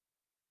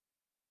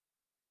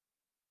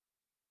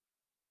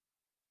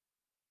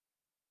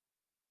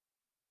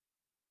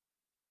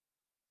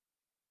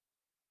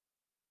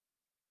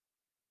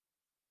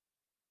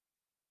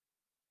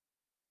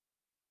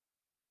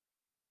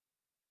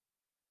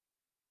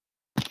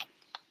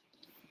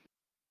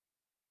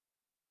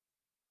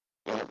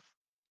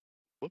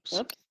 Whoops.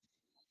 Oops.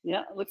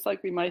 Yeah, it looks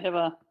like we might have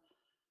a.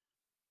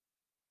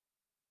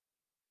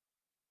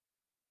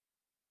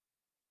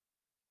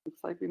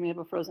 Looks like we may have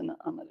a frozen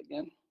Ahmed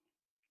again.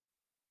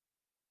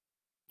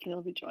 Okay,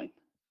 he'll rejoin.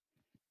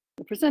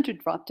 The presenter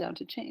dropped down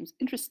to James.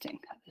 Interesting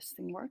how this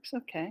thing works.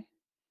 Okay.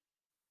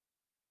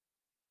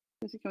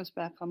 As he comes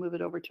back, I'll move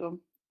it over to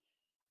him.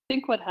 I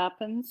think what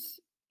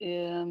happens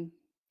in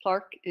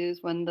Clark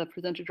is when the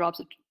presenter drops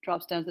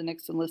down to the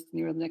next on the list, and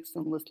you were the next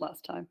on the list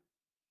last time.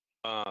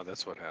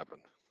 That's what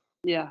happened.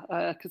 Yeah,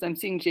 because I'm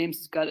seeing James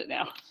has got it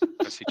now.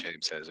 I see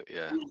James has it,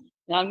 yeah.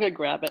 Now I'm going to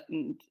grab it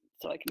and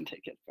so I can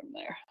take it from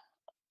there.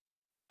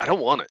 I don't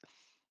want it.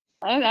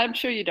 I'm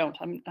sure you don't.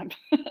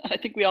 I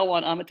think we all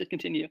want Ahmed to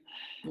continue.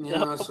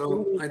 Yeah,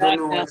 so I don't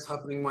know what's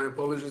happening. My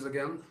apologies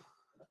again.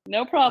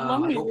 No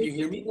problem. I hope you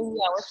hear me.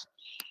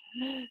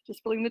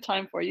 Just filling the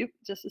time for you.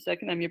 Just a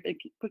second. I'm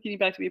putting you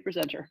back to be a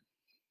presenter.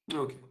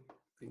 Okay,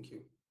 thank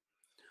you.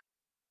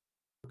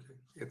 Okay,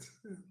 it's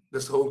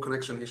this whole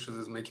connection issues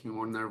is making me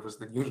more nervous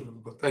than usual.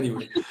 But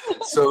anyway,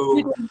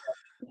 so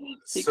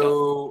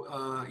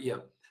yeah.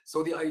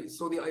 So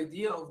the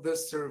idea of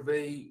this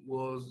survey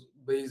was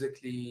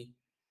basically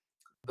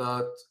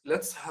that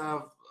let's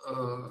have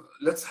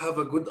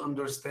a good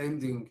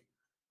understanding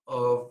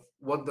of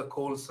what the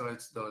call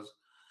sites does,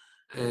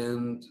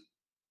 and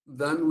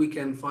then we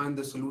can find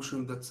the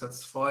solution that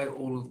satisfy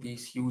all of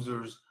these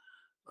users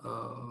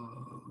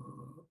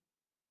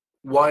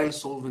while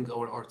solving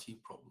our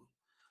RT problem.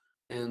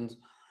 And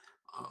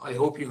I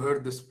hope you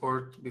heard this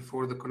part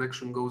before the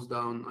connection goes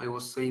down. I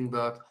was saying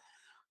that,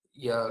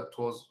 yeah,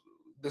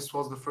 this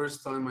was the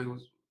first time I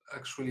was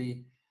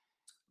actually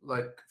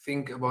like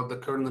think about the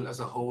kernel as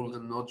a whole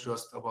and not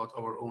just about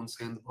our own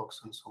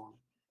sandbox and so on.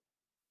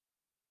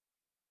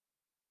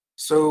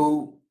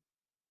 So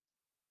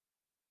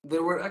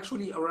there were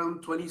actually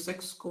around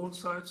 26 call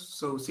sites.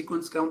 So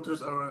sequence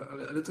counters are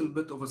a little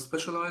bit of a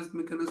specialized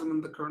mechanism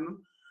in the kernel.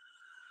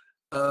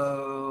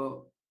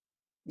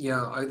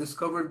 Yeah, I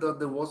discovered that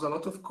there was a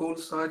lot of call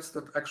sites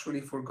that actually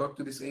forgot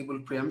to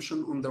disable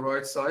preemption on the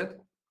right side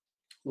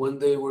when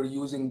they were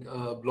using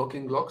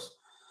blocking locks.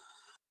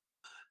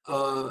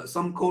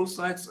 Some call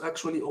sites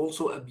actually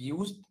also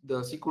abused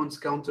the sequence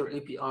counter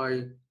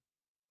API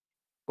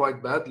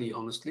quite badly,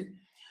 honestly.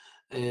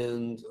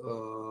 And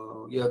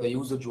yeah, the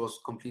usage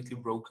was completely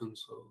broken,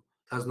 so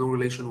it has no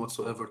relation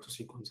whatsoever to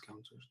sequence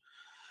counters.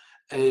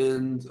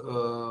 And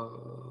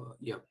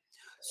yeah,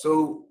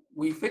 So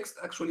we fixed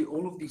actually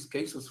all of these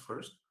cases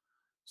first.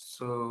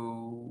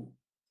 So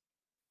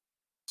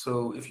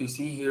if you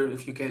see here,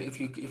 if you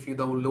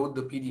download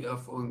the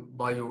PDF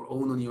by your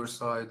own on your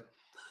side,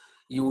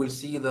 you will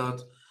see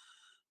that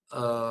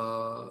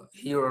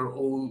here are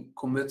all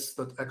commits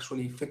that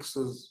actually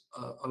fixes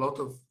a lot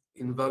of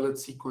invalid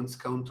sequence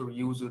counter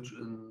usage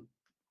in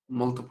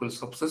multiple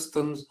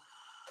subsystems,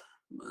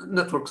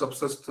 network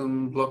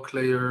subsystem, block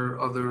layer,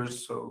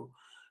 others. So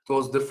it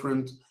was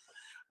different.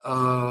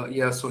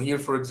 Yeah, so here,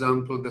 for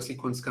example, the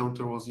sequence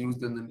counter was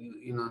used in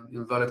an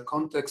invalid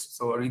context.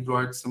 So a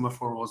read-write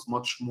semaphore was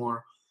much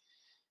more,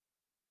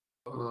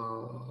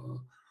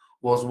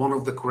 was one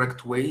of the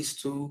correct ways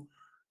to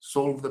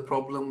solve the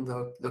problem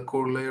that the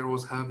core layer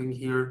was having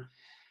here.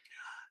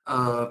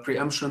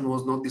 Preemption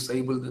was not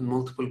disabled in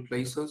multiple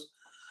places.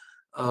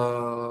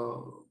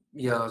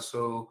 Yeah,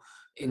 so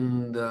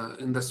in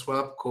the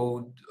swap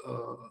code,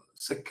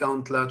 sec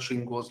count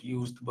latching was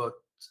used, but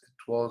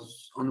it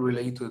was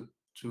unrelated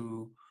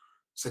to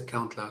sec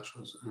count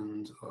latches,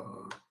 and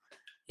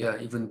yeah,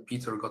 even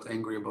Peter got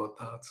angry about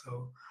that.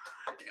 So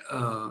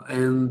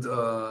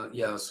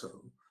yeah,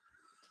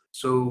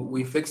 so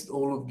we fixed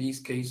all of these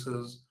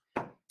cases,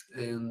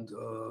 and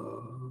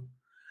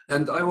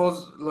I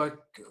was like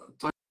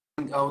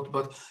typing out,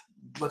 but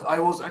I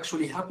was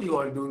actually happy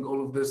while doing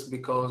all of this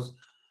because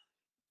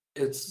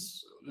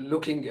it's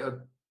looking at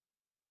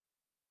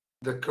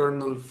the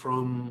kernel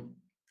from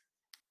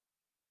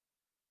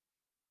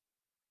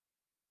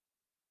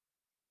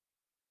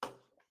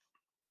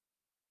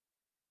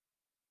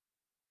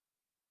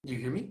Do you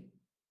hear me?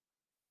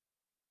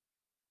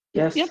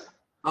 Yes. Yep.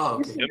 Oh,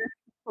 okay.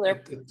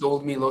 Yep. It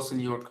told me loss in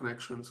your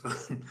connection. So,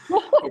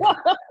 okay.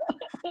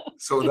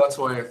 So that's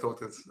why I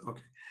thought it's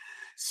okay.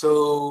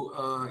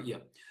 So yeah.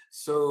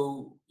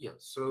 So yeah.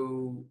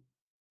 So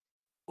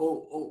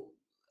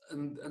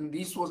and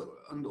these was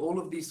and all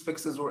of these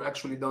fixes were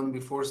actually done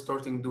before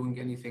starting doing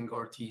anything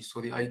RT. So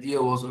the idea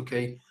was,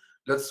 okay,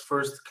 let's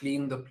first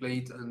clean the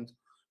plate and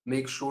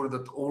make sure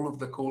that all of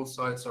the call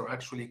sites are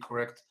actually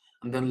correct,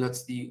 and then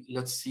let's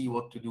see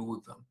what to do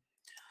with them.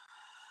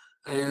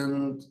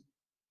 And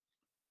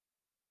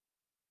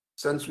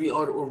since we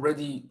are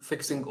already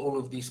fixing all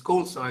of these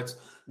call sites,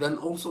 then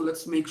also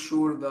let's make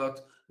sure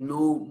that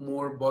no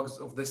more bugs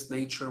of this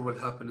nature will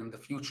happen in the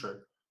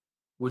future,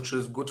 which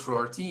is good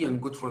for RT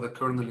and good for the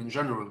kernel in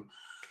general.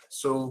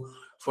 So,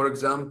 for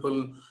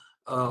example,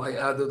 I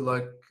added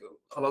like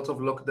a lot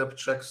of lock depth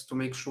checks to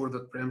make sure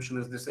that preemption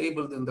is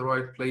disabled in the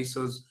right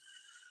places,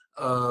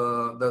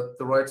 that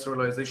the right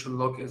serialization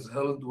lock is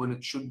held when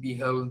it should be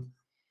held.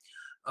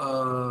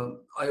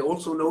 I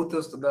also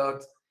noticed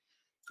that,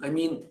 I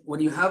mean,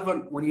 when you have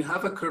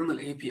a kernel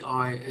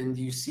API and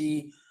you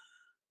see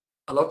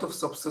a lot of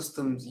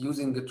subsystems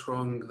using it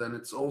wrong, then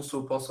it's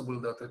also possible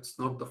that it's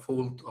not the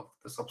fault of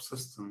the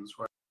subsystems,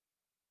 right?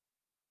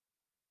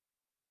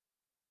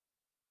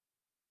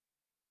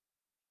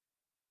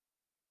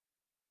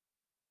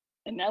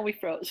 And now we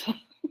froze.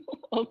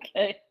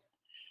 Okay.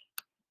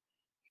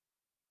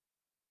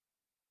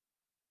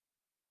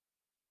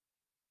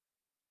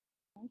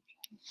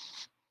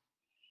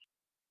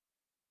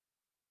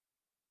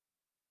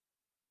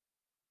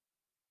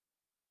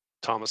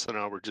 Thomas and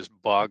I were just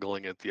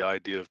boggling at the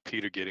idea of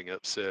Peter getting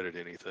upset at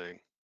anything.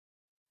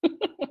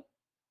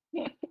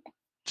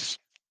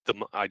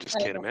 I just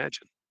can't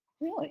imagine.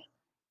 Really?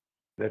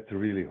 That's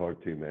really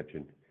hard to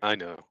imagine. I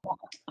know.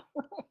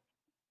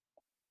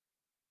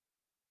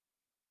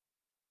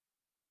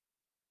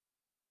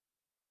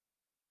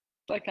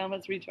 Like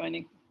Ahmed's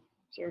rejoining.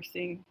 So we're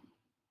seeing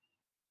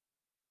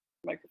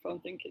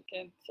microphone thing kick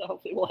in. So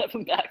hopefully we'll have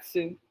him back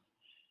soon.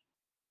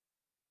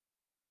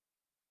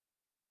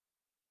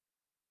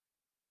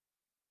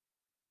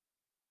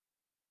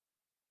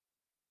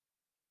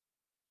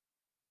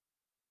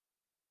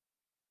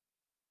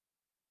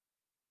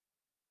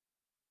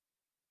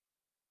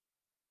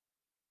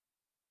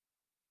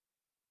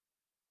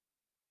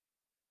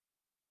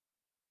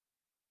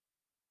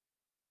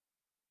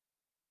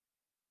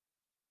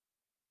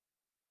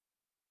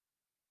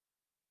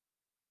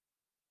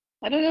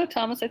 I don't know,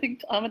 Thomas. I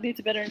think Ahmed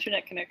needs a better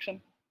internet connection.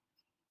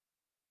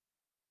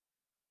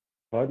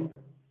 Pardon?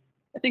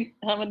 I think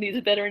Ahmed needs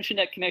a better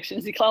internet connection.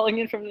 Is he calling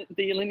in from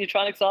the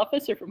Lineatronics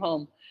office or from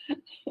home?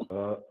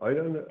 I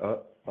don't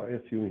know. I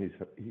assume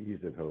he's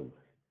at home.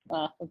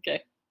 Ah,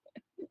 okay.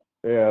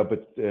 Yeah,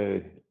 but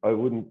I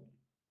wouldn't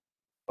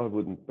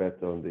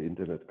bet on the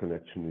internet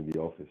connection in the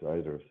office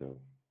either. So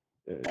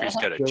He's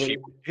got a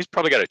cheap. He's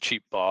probably got a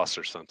cheap boss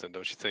or something,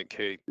 don't you think?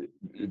 Hey,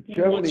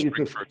 Germany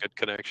is for a good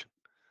connection.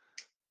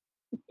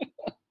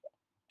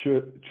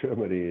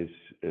 Germany is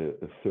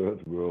a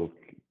third world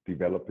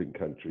developing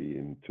country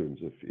in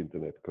terms of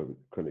internet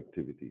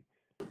connectivity.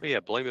 Oh, yeah,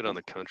 blame it on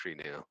the country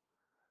now.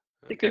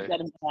 I think we've got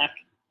him back.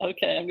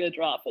 Okay, I'm going to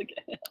drop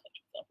again.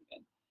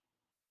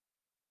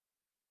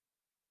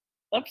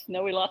 Oops,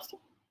 no, we lost him.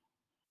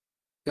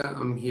 Yeah,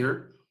 I'm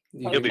here.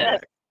 He'll be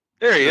back.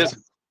 There he is.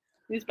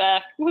 He's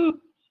back. Woo.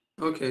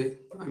 Okay,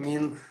 I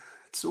mean,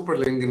 it's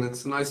Uberlingen,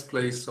 it's a nice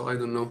place, so I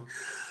don't know.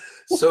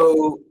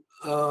 So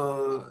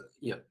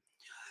yeah.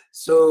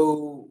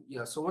 So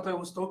yeah. So what I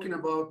was talking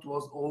about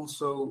was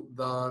also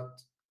that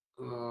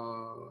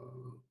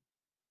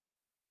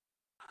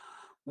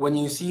when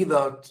you see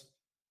that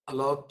a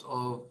lot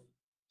of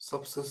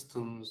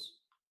subsystems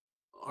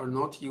are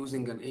not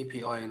using an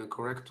API in a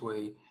correct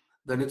way,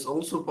 then it's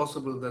also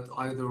possible that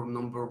either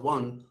number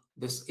one,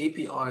 this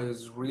API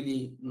is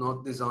really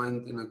not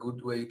designed in a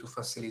good way to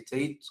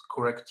facilitate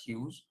correct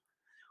use,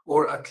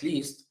 or at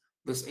least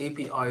this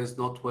API is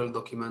not well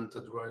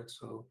documented, right?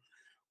 So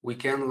we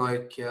can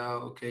like, yeah,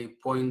 okay,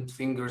 point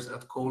fingers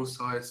at call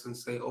sites and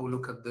say, oh,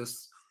 look at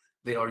this,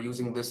 they are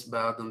using this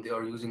bad and they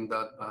are using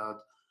that bad,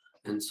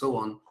 and so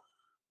on.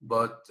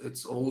 But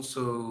it's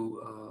also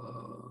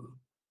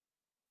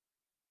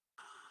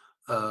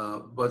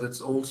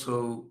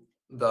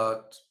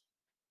that,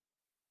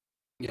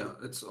 yeah,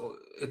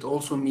 it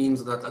also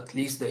means that at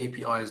least the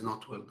API is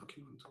not well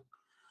documented.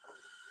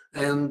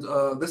 And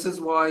this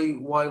is why,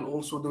 while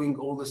also doing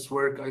all this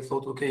work, I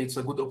thought, okay, it's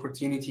a good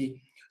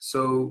opportunity.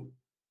 So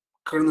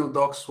kernel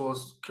docs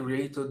was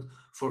created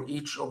for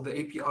each of the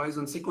APIs,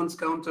 and sequence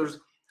counters,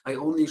 I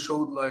only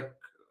showed like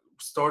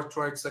start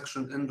write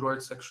section, end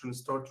write section,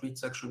 start read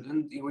section,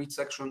 end read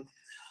section.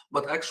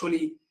 But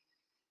actually,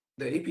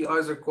 the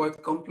APIs are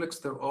quite complex.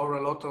 There are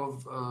a lot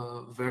of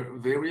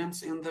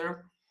variants in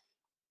there,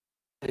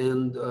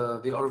 and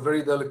they are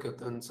very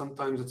delicate, and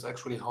sometimes it's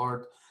actually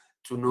hard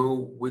to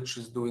know which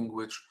is doing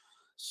which.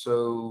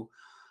 So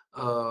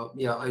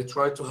yeah, I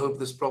try to help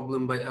this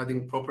problem by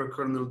adding proper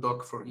kernel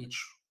doc for each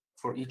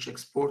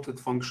exported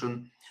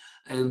function,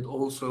 and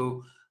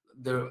also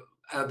there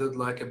added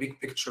like a big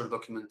picture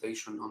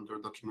documentation under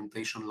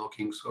documentation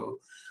locking.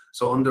 So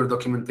under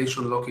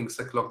documentation locking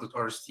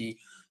seklog.rst,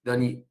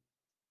 then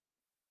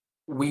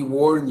we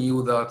warn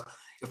you that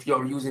if you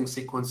are using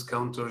sequence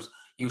counters,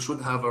 you should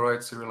have a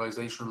right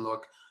serialization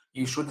lock.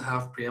 You should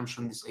have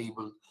preemption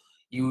disabled.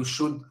 You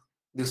should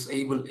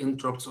disable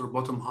interrupts or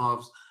bottom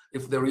halves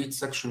if the read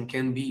section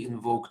can be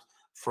invoked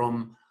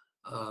from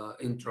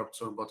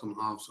interrupts or bottom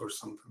halves or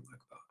something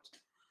like that,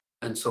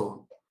 and so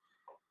on.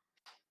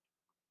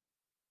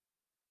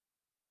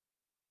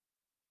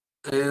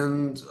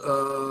 And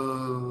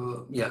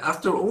yeah,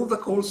 after all the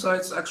call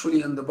sites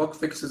actually and the bug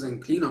fixes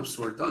and cleanups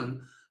were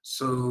done,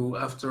 so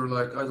after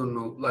like, I don't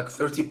know, like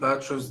 30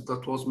 patches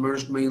that was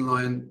merged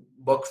mainline,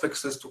 bug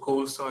fixes to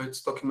call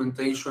sites,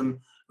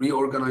 documentation,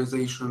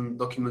 reorganization,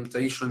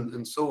 documentation,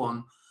 and so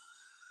on,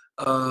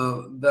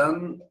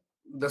 then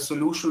the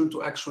solution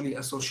to actually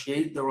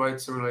associate the right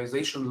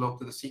serialization lock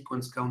to the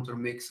sequence counter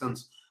makes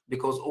sense,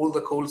 because all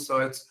the call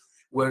sites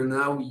were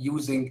now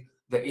using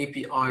the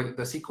API,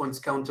 the sequence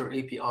counter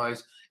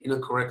APIs in a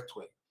correct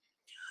way.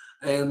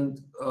 And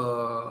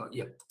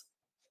yeah,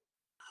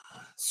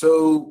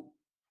 so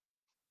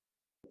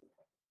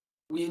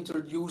we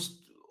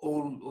introduced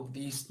all of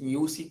these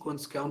new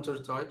sequence counter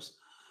types,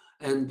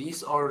 and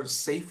these are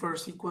safer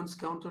sequence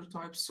counter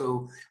types.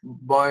 So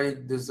by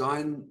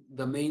design,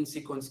 the main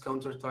sequence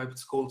counter type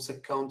is called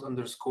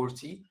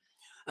seccount_t.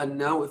 And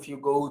now if you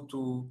go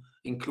to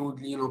include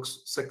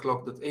Linux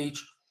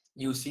secclock.h,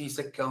 you see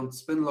seccount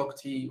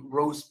spinlock_t,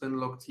 row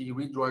spinlock_t,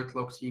 read write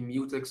lock_t,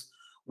 mutex,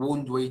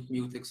 wound weight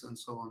mutex, and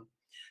so on.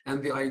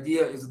 And the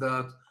idea is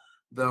that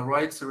the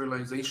right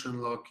serialization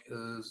lock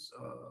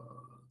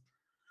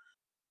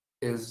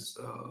is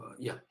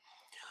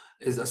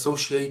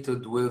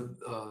associated with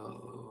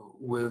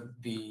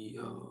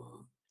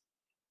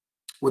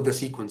the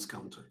sequence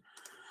counter.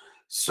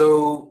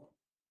 So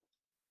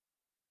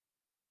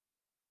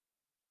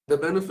the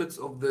benefits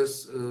of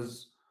this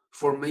is,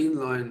 for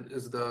mainline,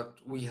 is that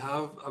we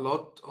have a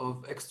lot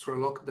of extra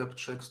lock depth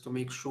checks to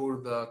make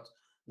sure that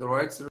the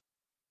right.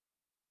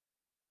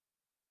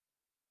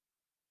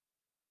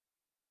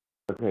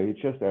 Okay, you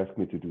just asked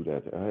me to do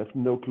that. I have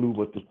no clue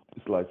what the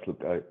slides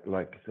look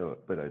like, so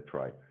but I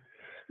try.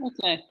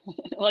 Okay.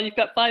 Well, you've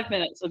got 5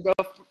 minutes, so go.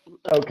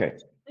 Okay,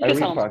 I Take us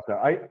read home. faster.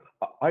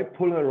 I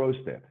pull a row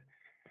step.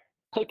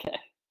 Okay.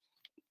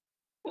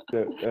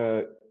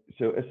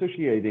 So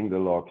associating the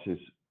locks is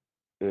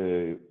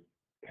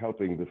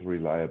helping with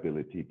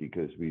reliability,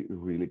 because we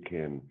really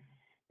can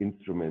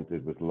instrument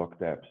it with lock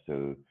depth.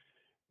 So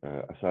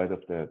aside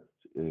of that,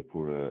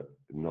 for a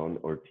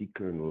non-RT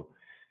kernel,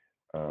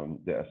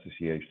 the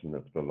association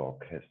of the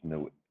lock has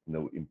no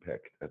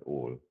impact at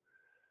all.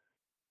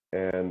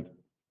 And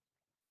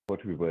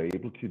what we were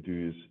able to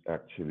do is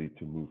actually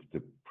to move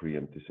the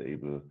preempt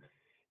disable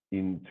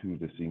into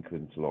the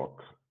sequence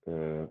lock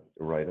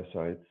writer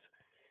sites.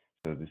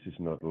 So this is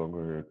not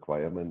longer a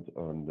requirement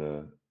on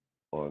the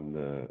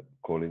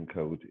calling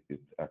code.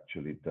 It's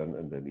actually done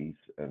underneath,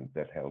 and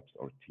that helps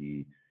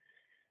RT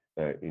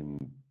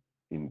in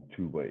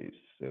two ways.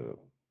 So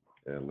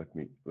let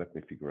me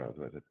figure out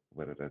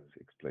whether that's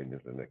explained in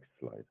the next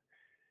slide.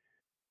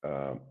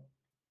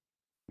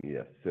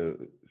 Yes, so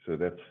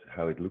that's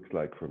how it looks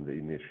like from the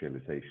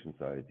initialization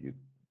side. You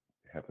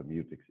have a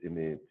mutex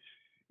image,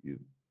 you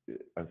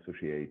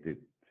associate it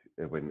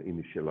when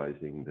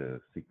initializing the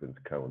sequence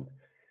count,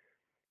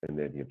 and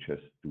then you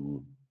just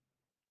do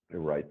a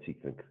write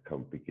sequence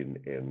count begin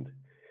end.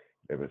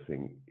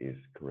 Everything is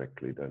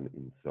correctly done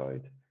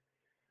inside.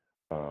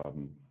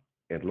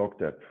 And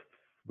logdep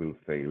will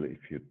fail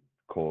if you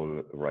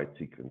call write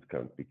sequence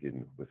count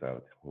begin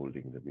without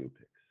holding the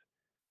mutex,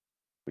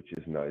 which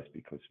is nice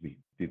because we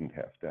didn't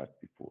have that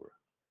before.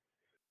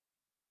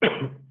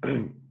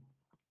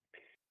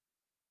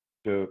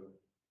 So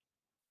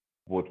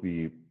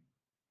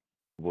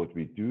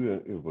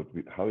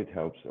how it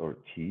helps our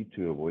T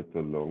to avoid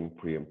the long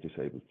preempt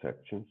disabled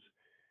sections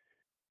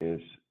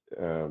is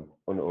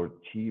on our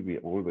T we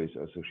always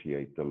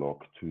associate the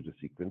log to the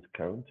sequence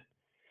count,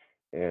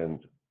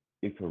 and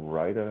if a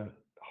writer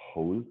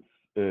holds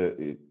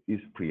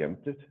is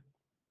preempted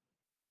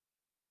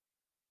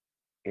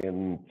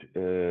and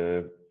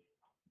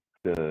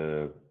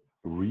the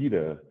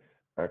reader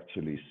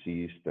actually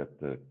sees that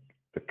the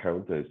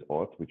counter is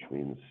odd, which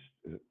means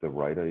the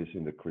writer is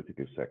in the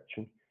critical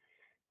section,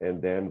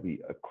 and then we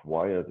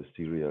acquire the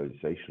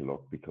serialization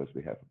log because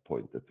we have a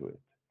pointer to it.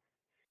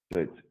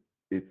 So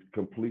it's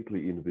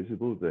completely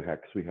invisible. The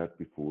hacks we had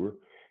before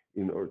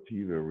in RT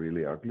were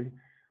really ugly,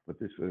 but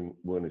this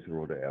one is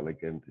rather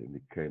elegant, and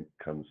it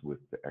comes with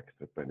the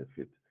extra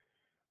benefit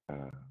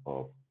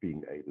of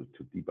being able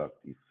to debug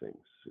these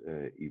things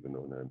even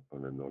on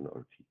a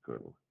non-RT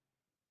kernel.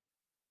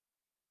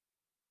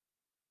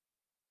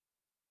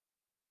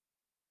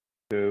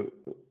 So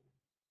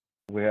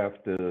we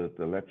have the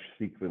latch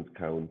sequence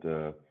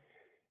counter.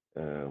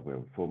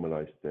 We'll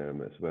formalize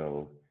them as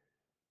well,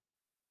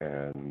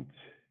 and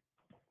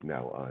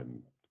now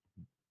I'm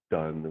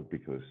done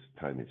because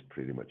time is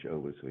pretty much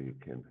over, so you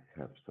can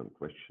have some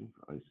questions.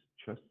 I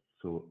just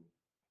saw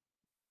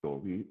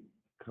Darwish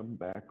come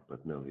back,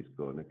 but now he's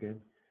gone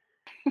again.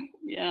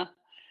 Yeah,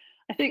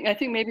 I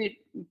think maybe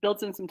it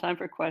builds in some time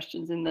for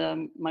questions in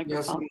the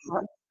microphone.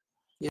 Yes,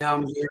 yeah,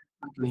 I'm here.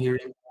 I can hear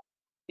you.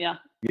 Yeah.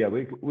 Yeah,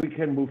 we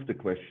can move the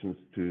questions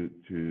to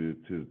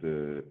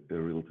the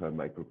real-time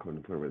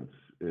microconference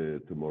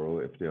tomorrow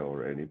if there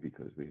are any,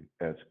 because we,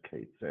 as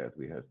Kate said,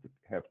 we have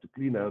to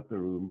clean out the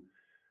room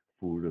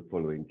for the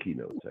following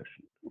keynote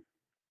session.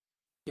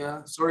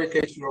 Yeah, sorry,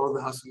 Kate, for all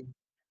the hassle.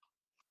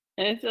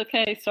 It's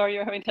okay. Sorry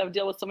you're having to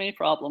deal with so many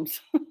problems.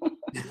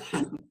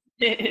 Like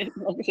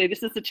I say,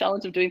 this is the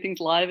challenge of doing things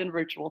live and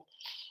virtual.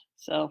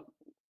 So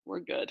we're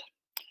good.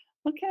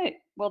 Okay,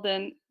 well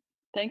then,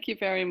 thank you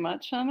very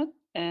much, Ahmed,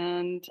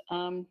 and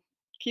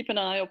keep an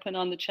eye open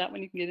on the chat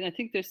when you can get in. I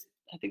think there's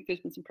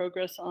been some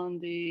progress on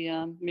the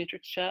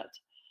Matrix chat.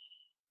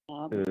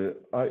 The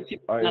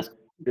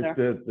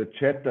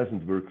chat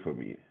doesn't work for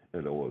me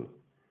at all.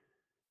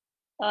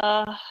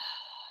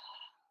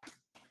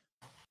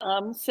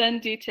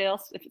 Send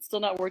details. If it's still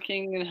not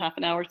working in half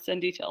an hour,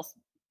 send details.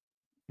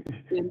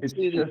 It's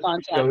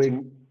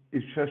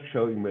just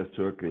showing me a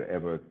circle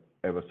ever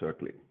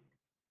circling.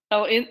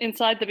 Oh,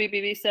 inside the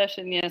BBB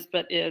session, yes,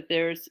 but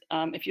there's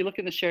if you look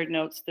in the shared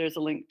notes, there's a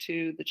link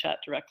to the chat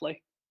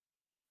directly.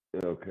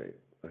 Okay.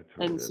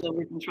 And so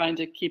we've been trying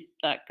to keep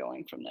that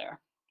going from there.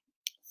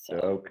 So,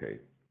 okay.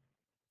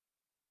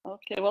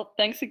 Okay, well,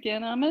 thanks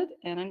again, Ahmed,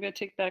 and I'm going to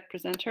take back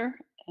presenter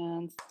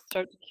and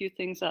start to queue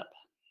things up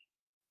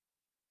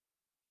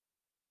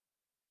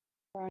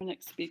for our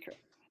next speaker.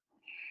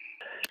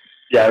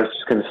 Yeah, I was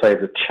just going to say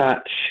the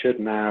chat should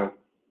now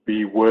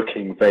be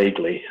working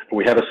vaguely.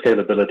 We had a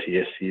scalability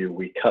issue.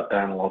 We cut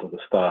down a lot of the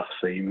stuff,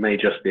 so you may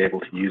just be able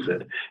to use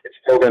it. It's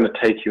still going to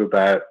take you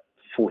about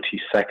 40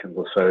 seconds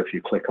or so if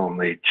you click on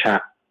the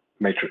chat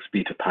matrix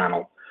beta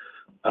panel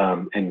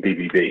in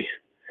BBB.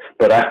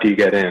 But after you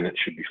get in, it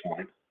should be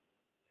fine.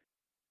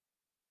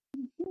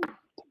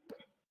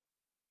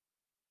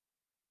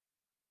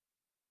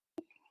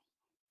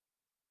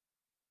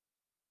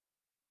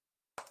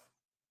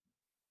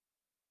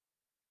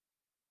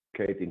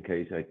 Kate, in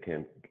case I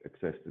can't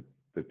access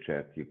the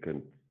chat,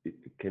 can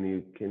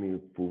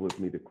you forward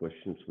me the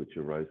questions which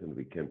arise and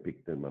we can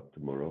pick them up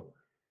tomorrow?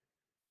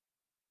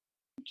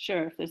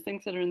 Sure, if there's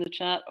things that are in the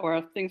chat or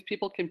if things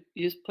people can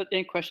use, put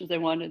any questions they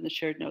want in the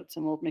shared notes,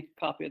 and we'll make a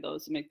copy of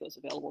those and make those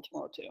available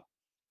tomorrow too.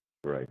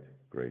 Right,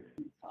 great.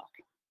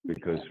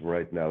 Because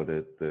right now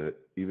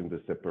even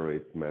the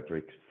separate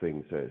matrix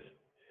thing says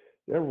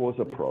there was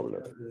a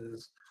problem.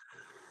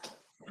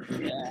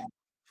 Yeah.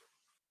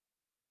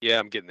 Yeah,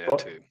 I'm getting that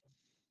too.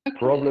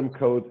 Problem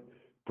code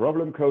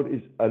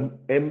is an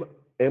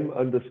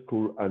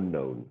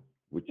M_unknown,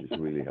 which is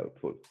really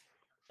helpful.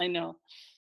 I know.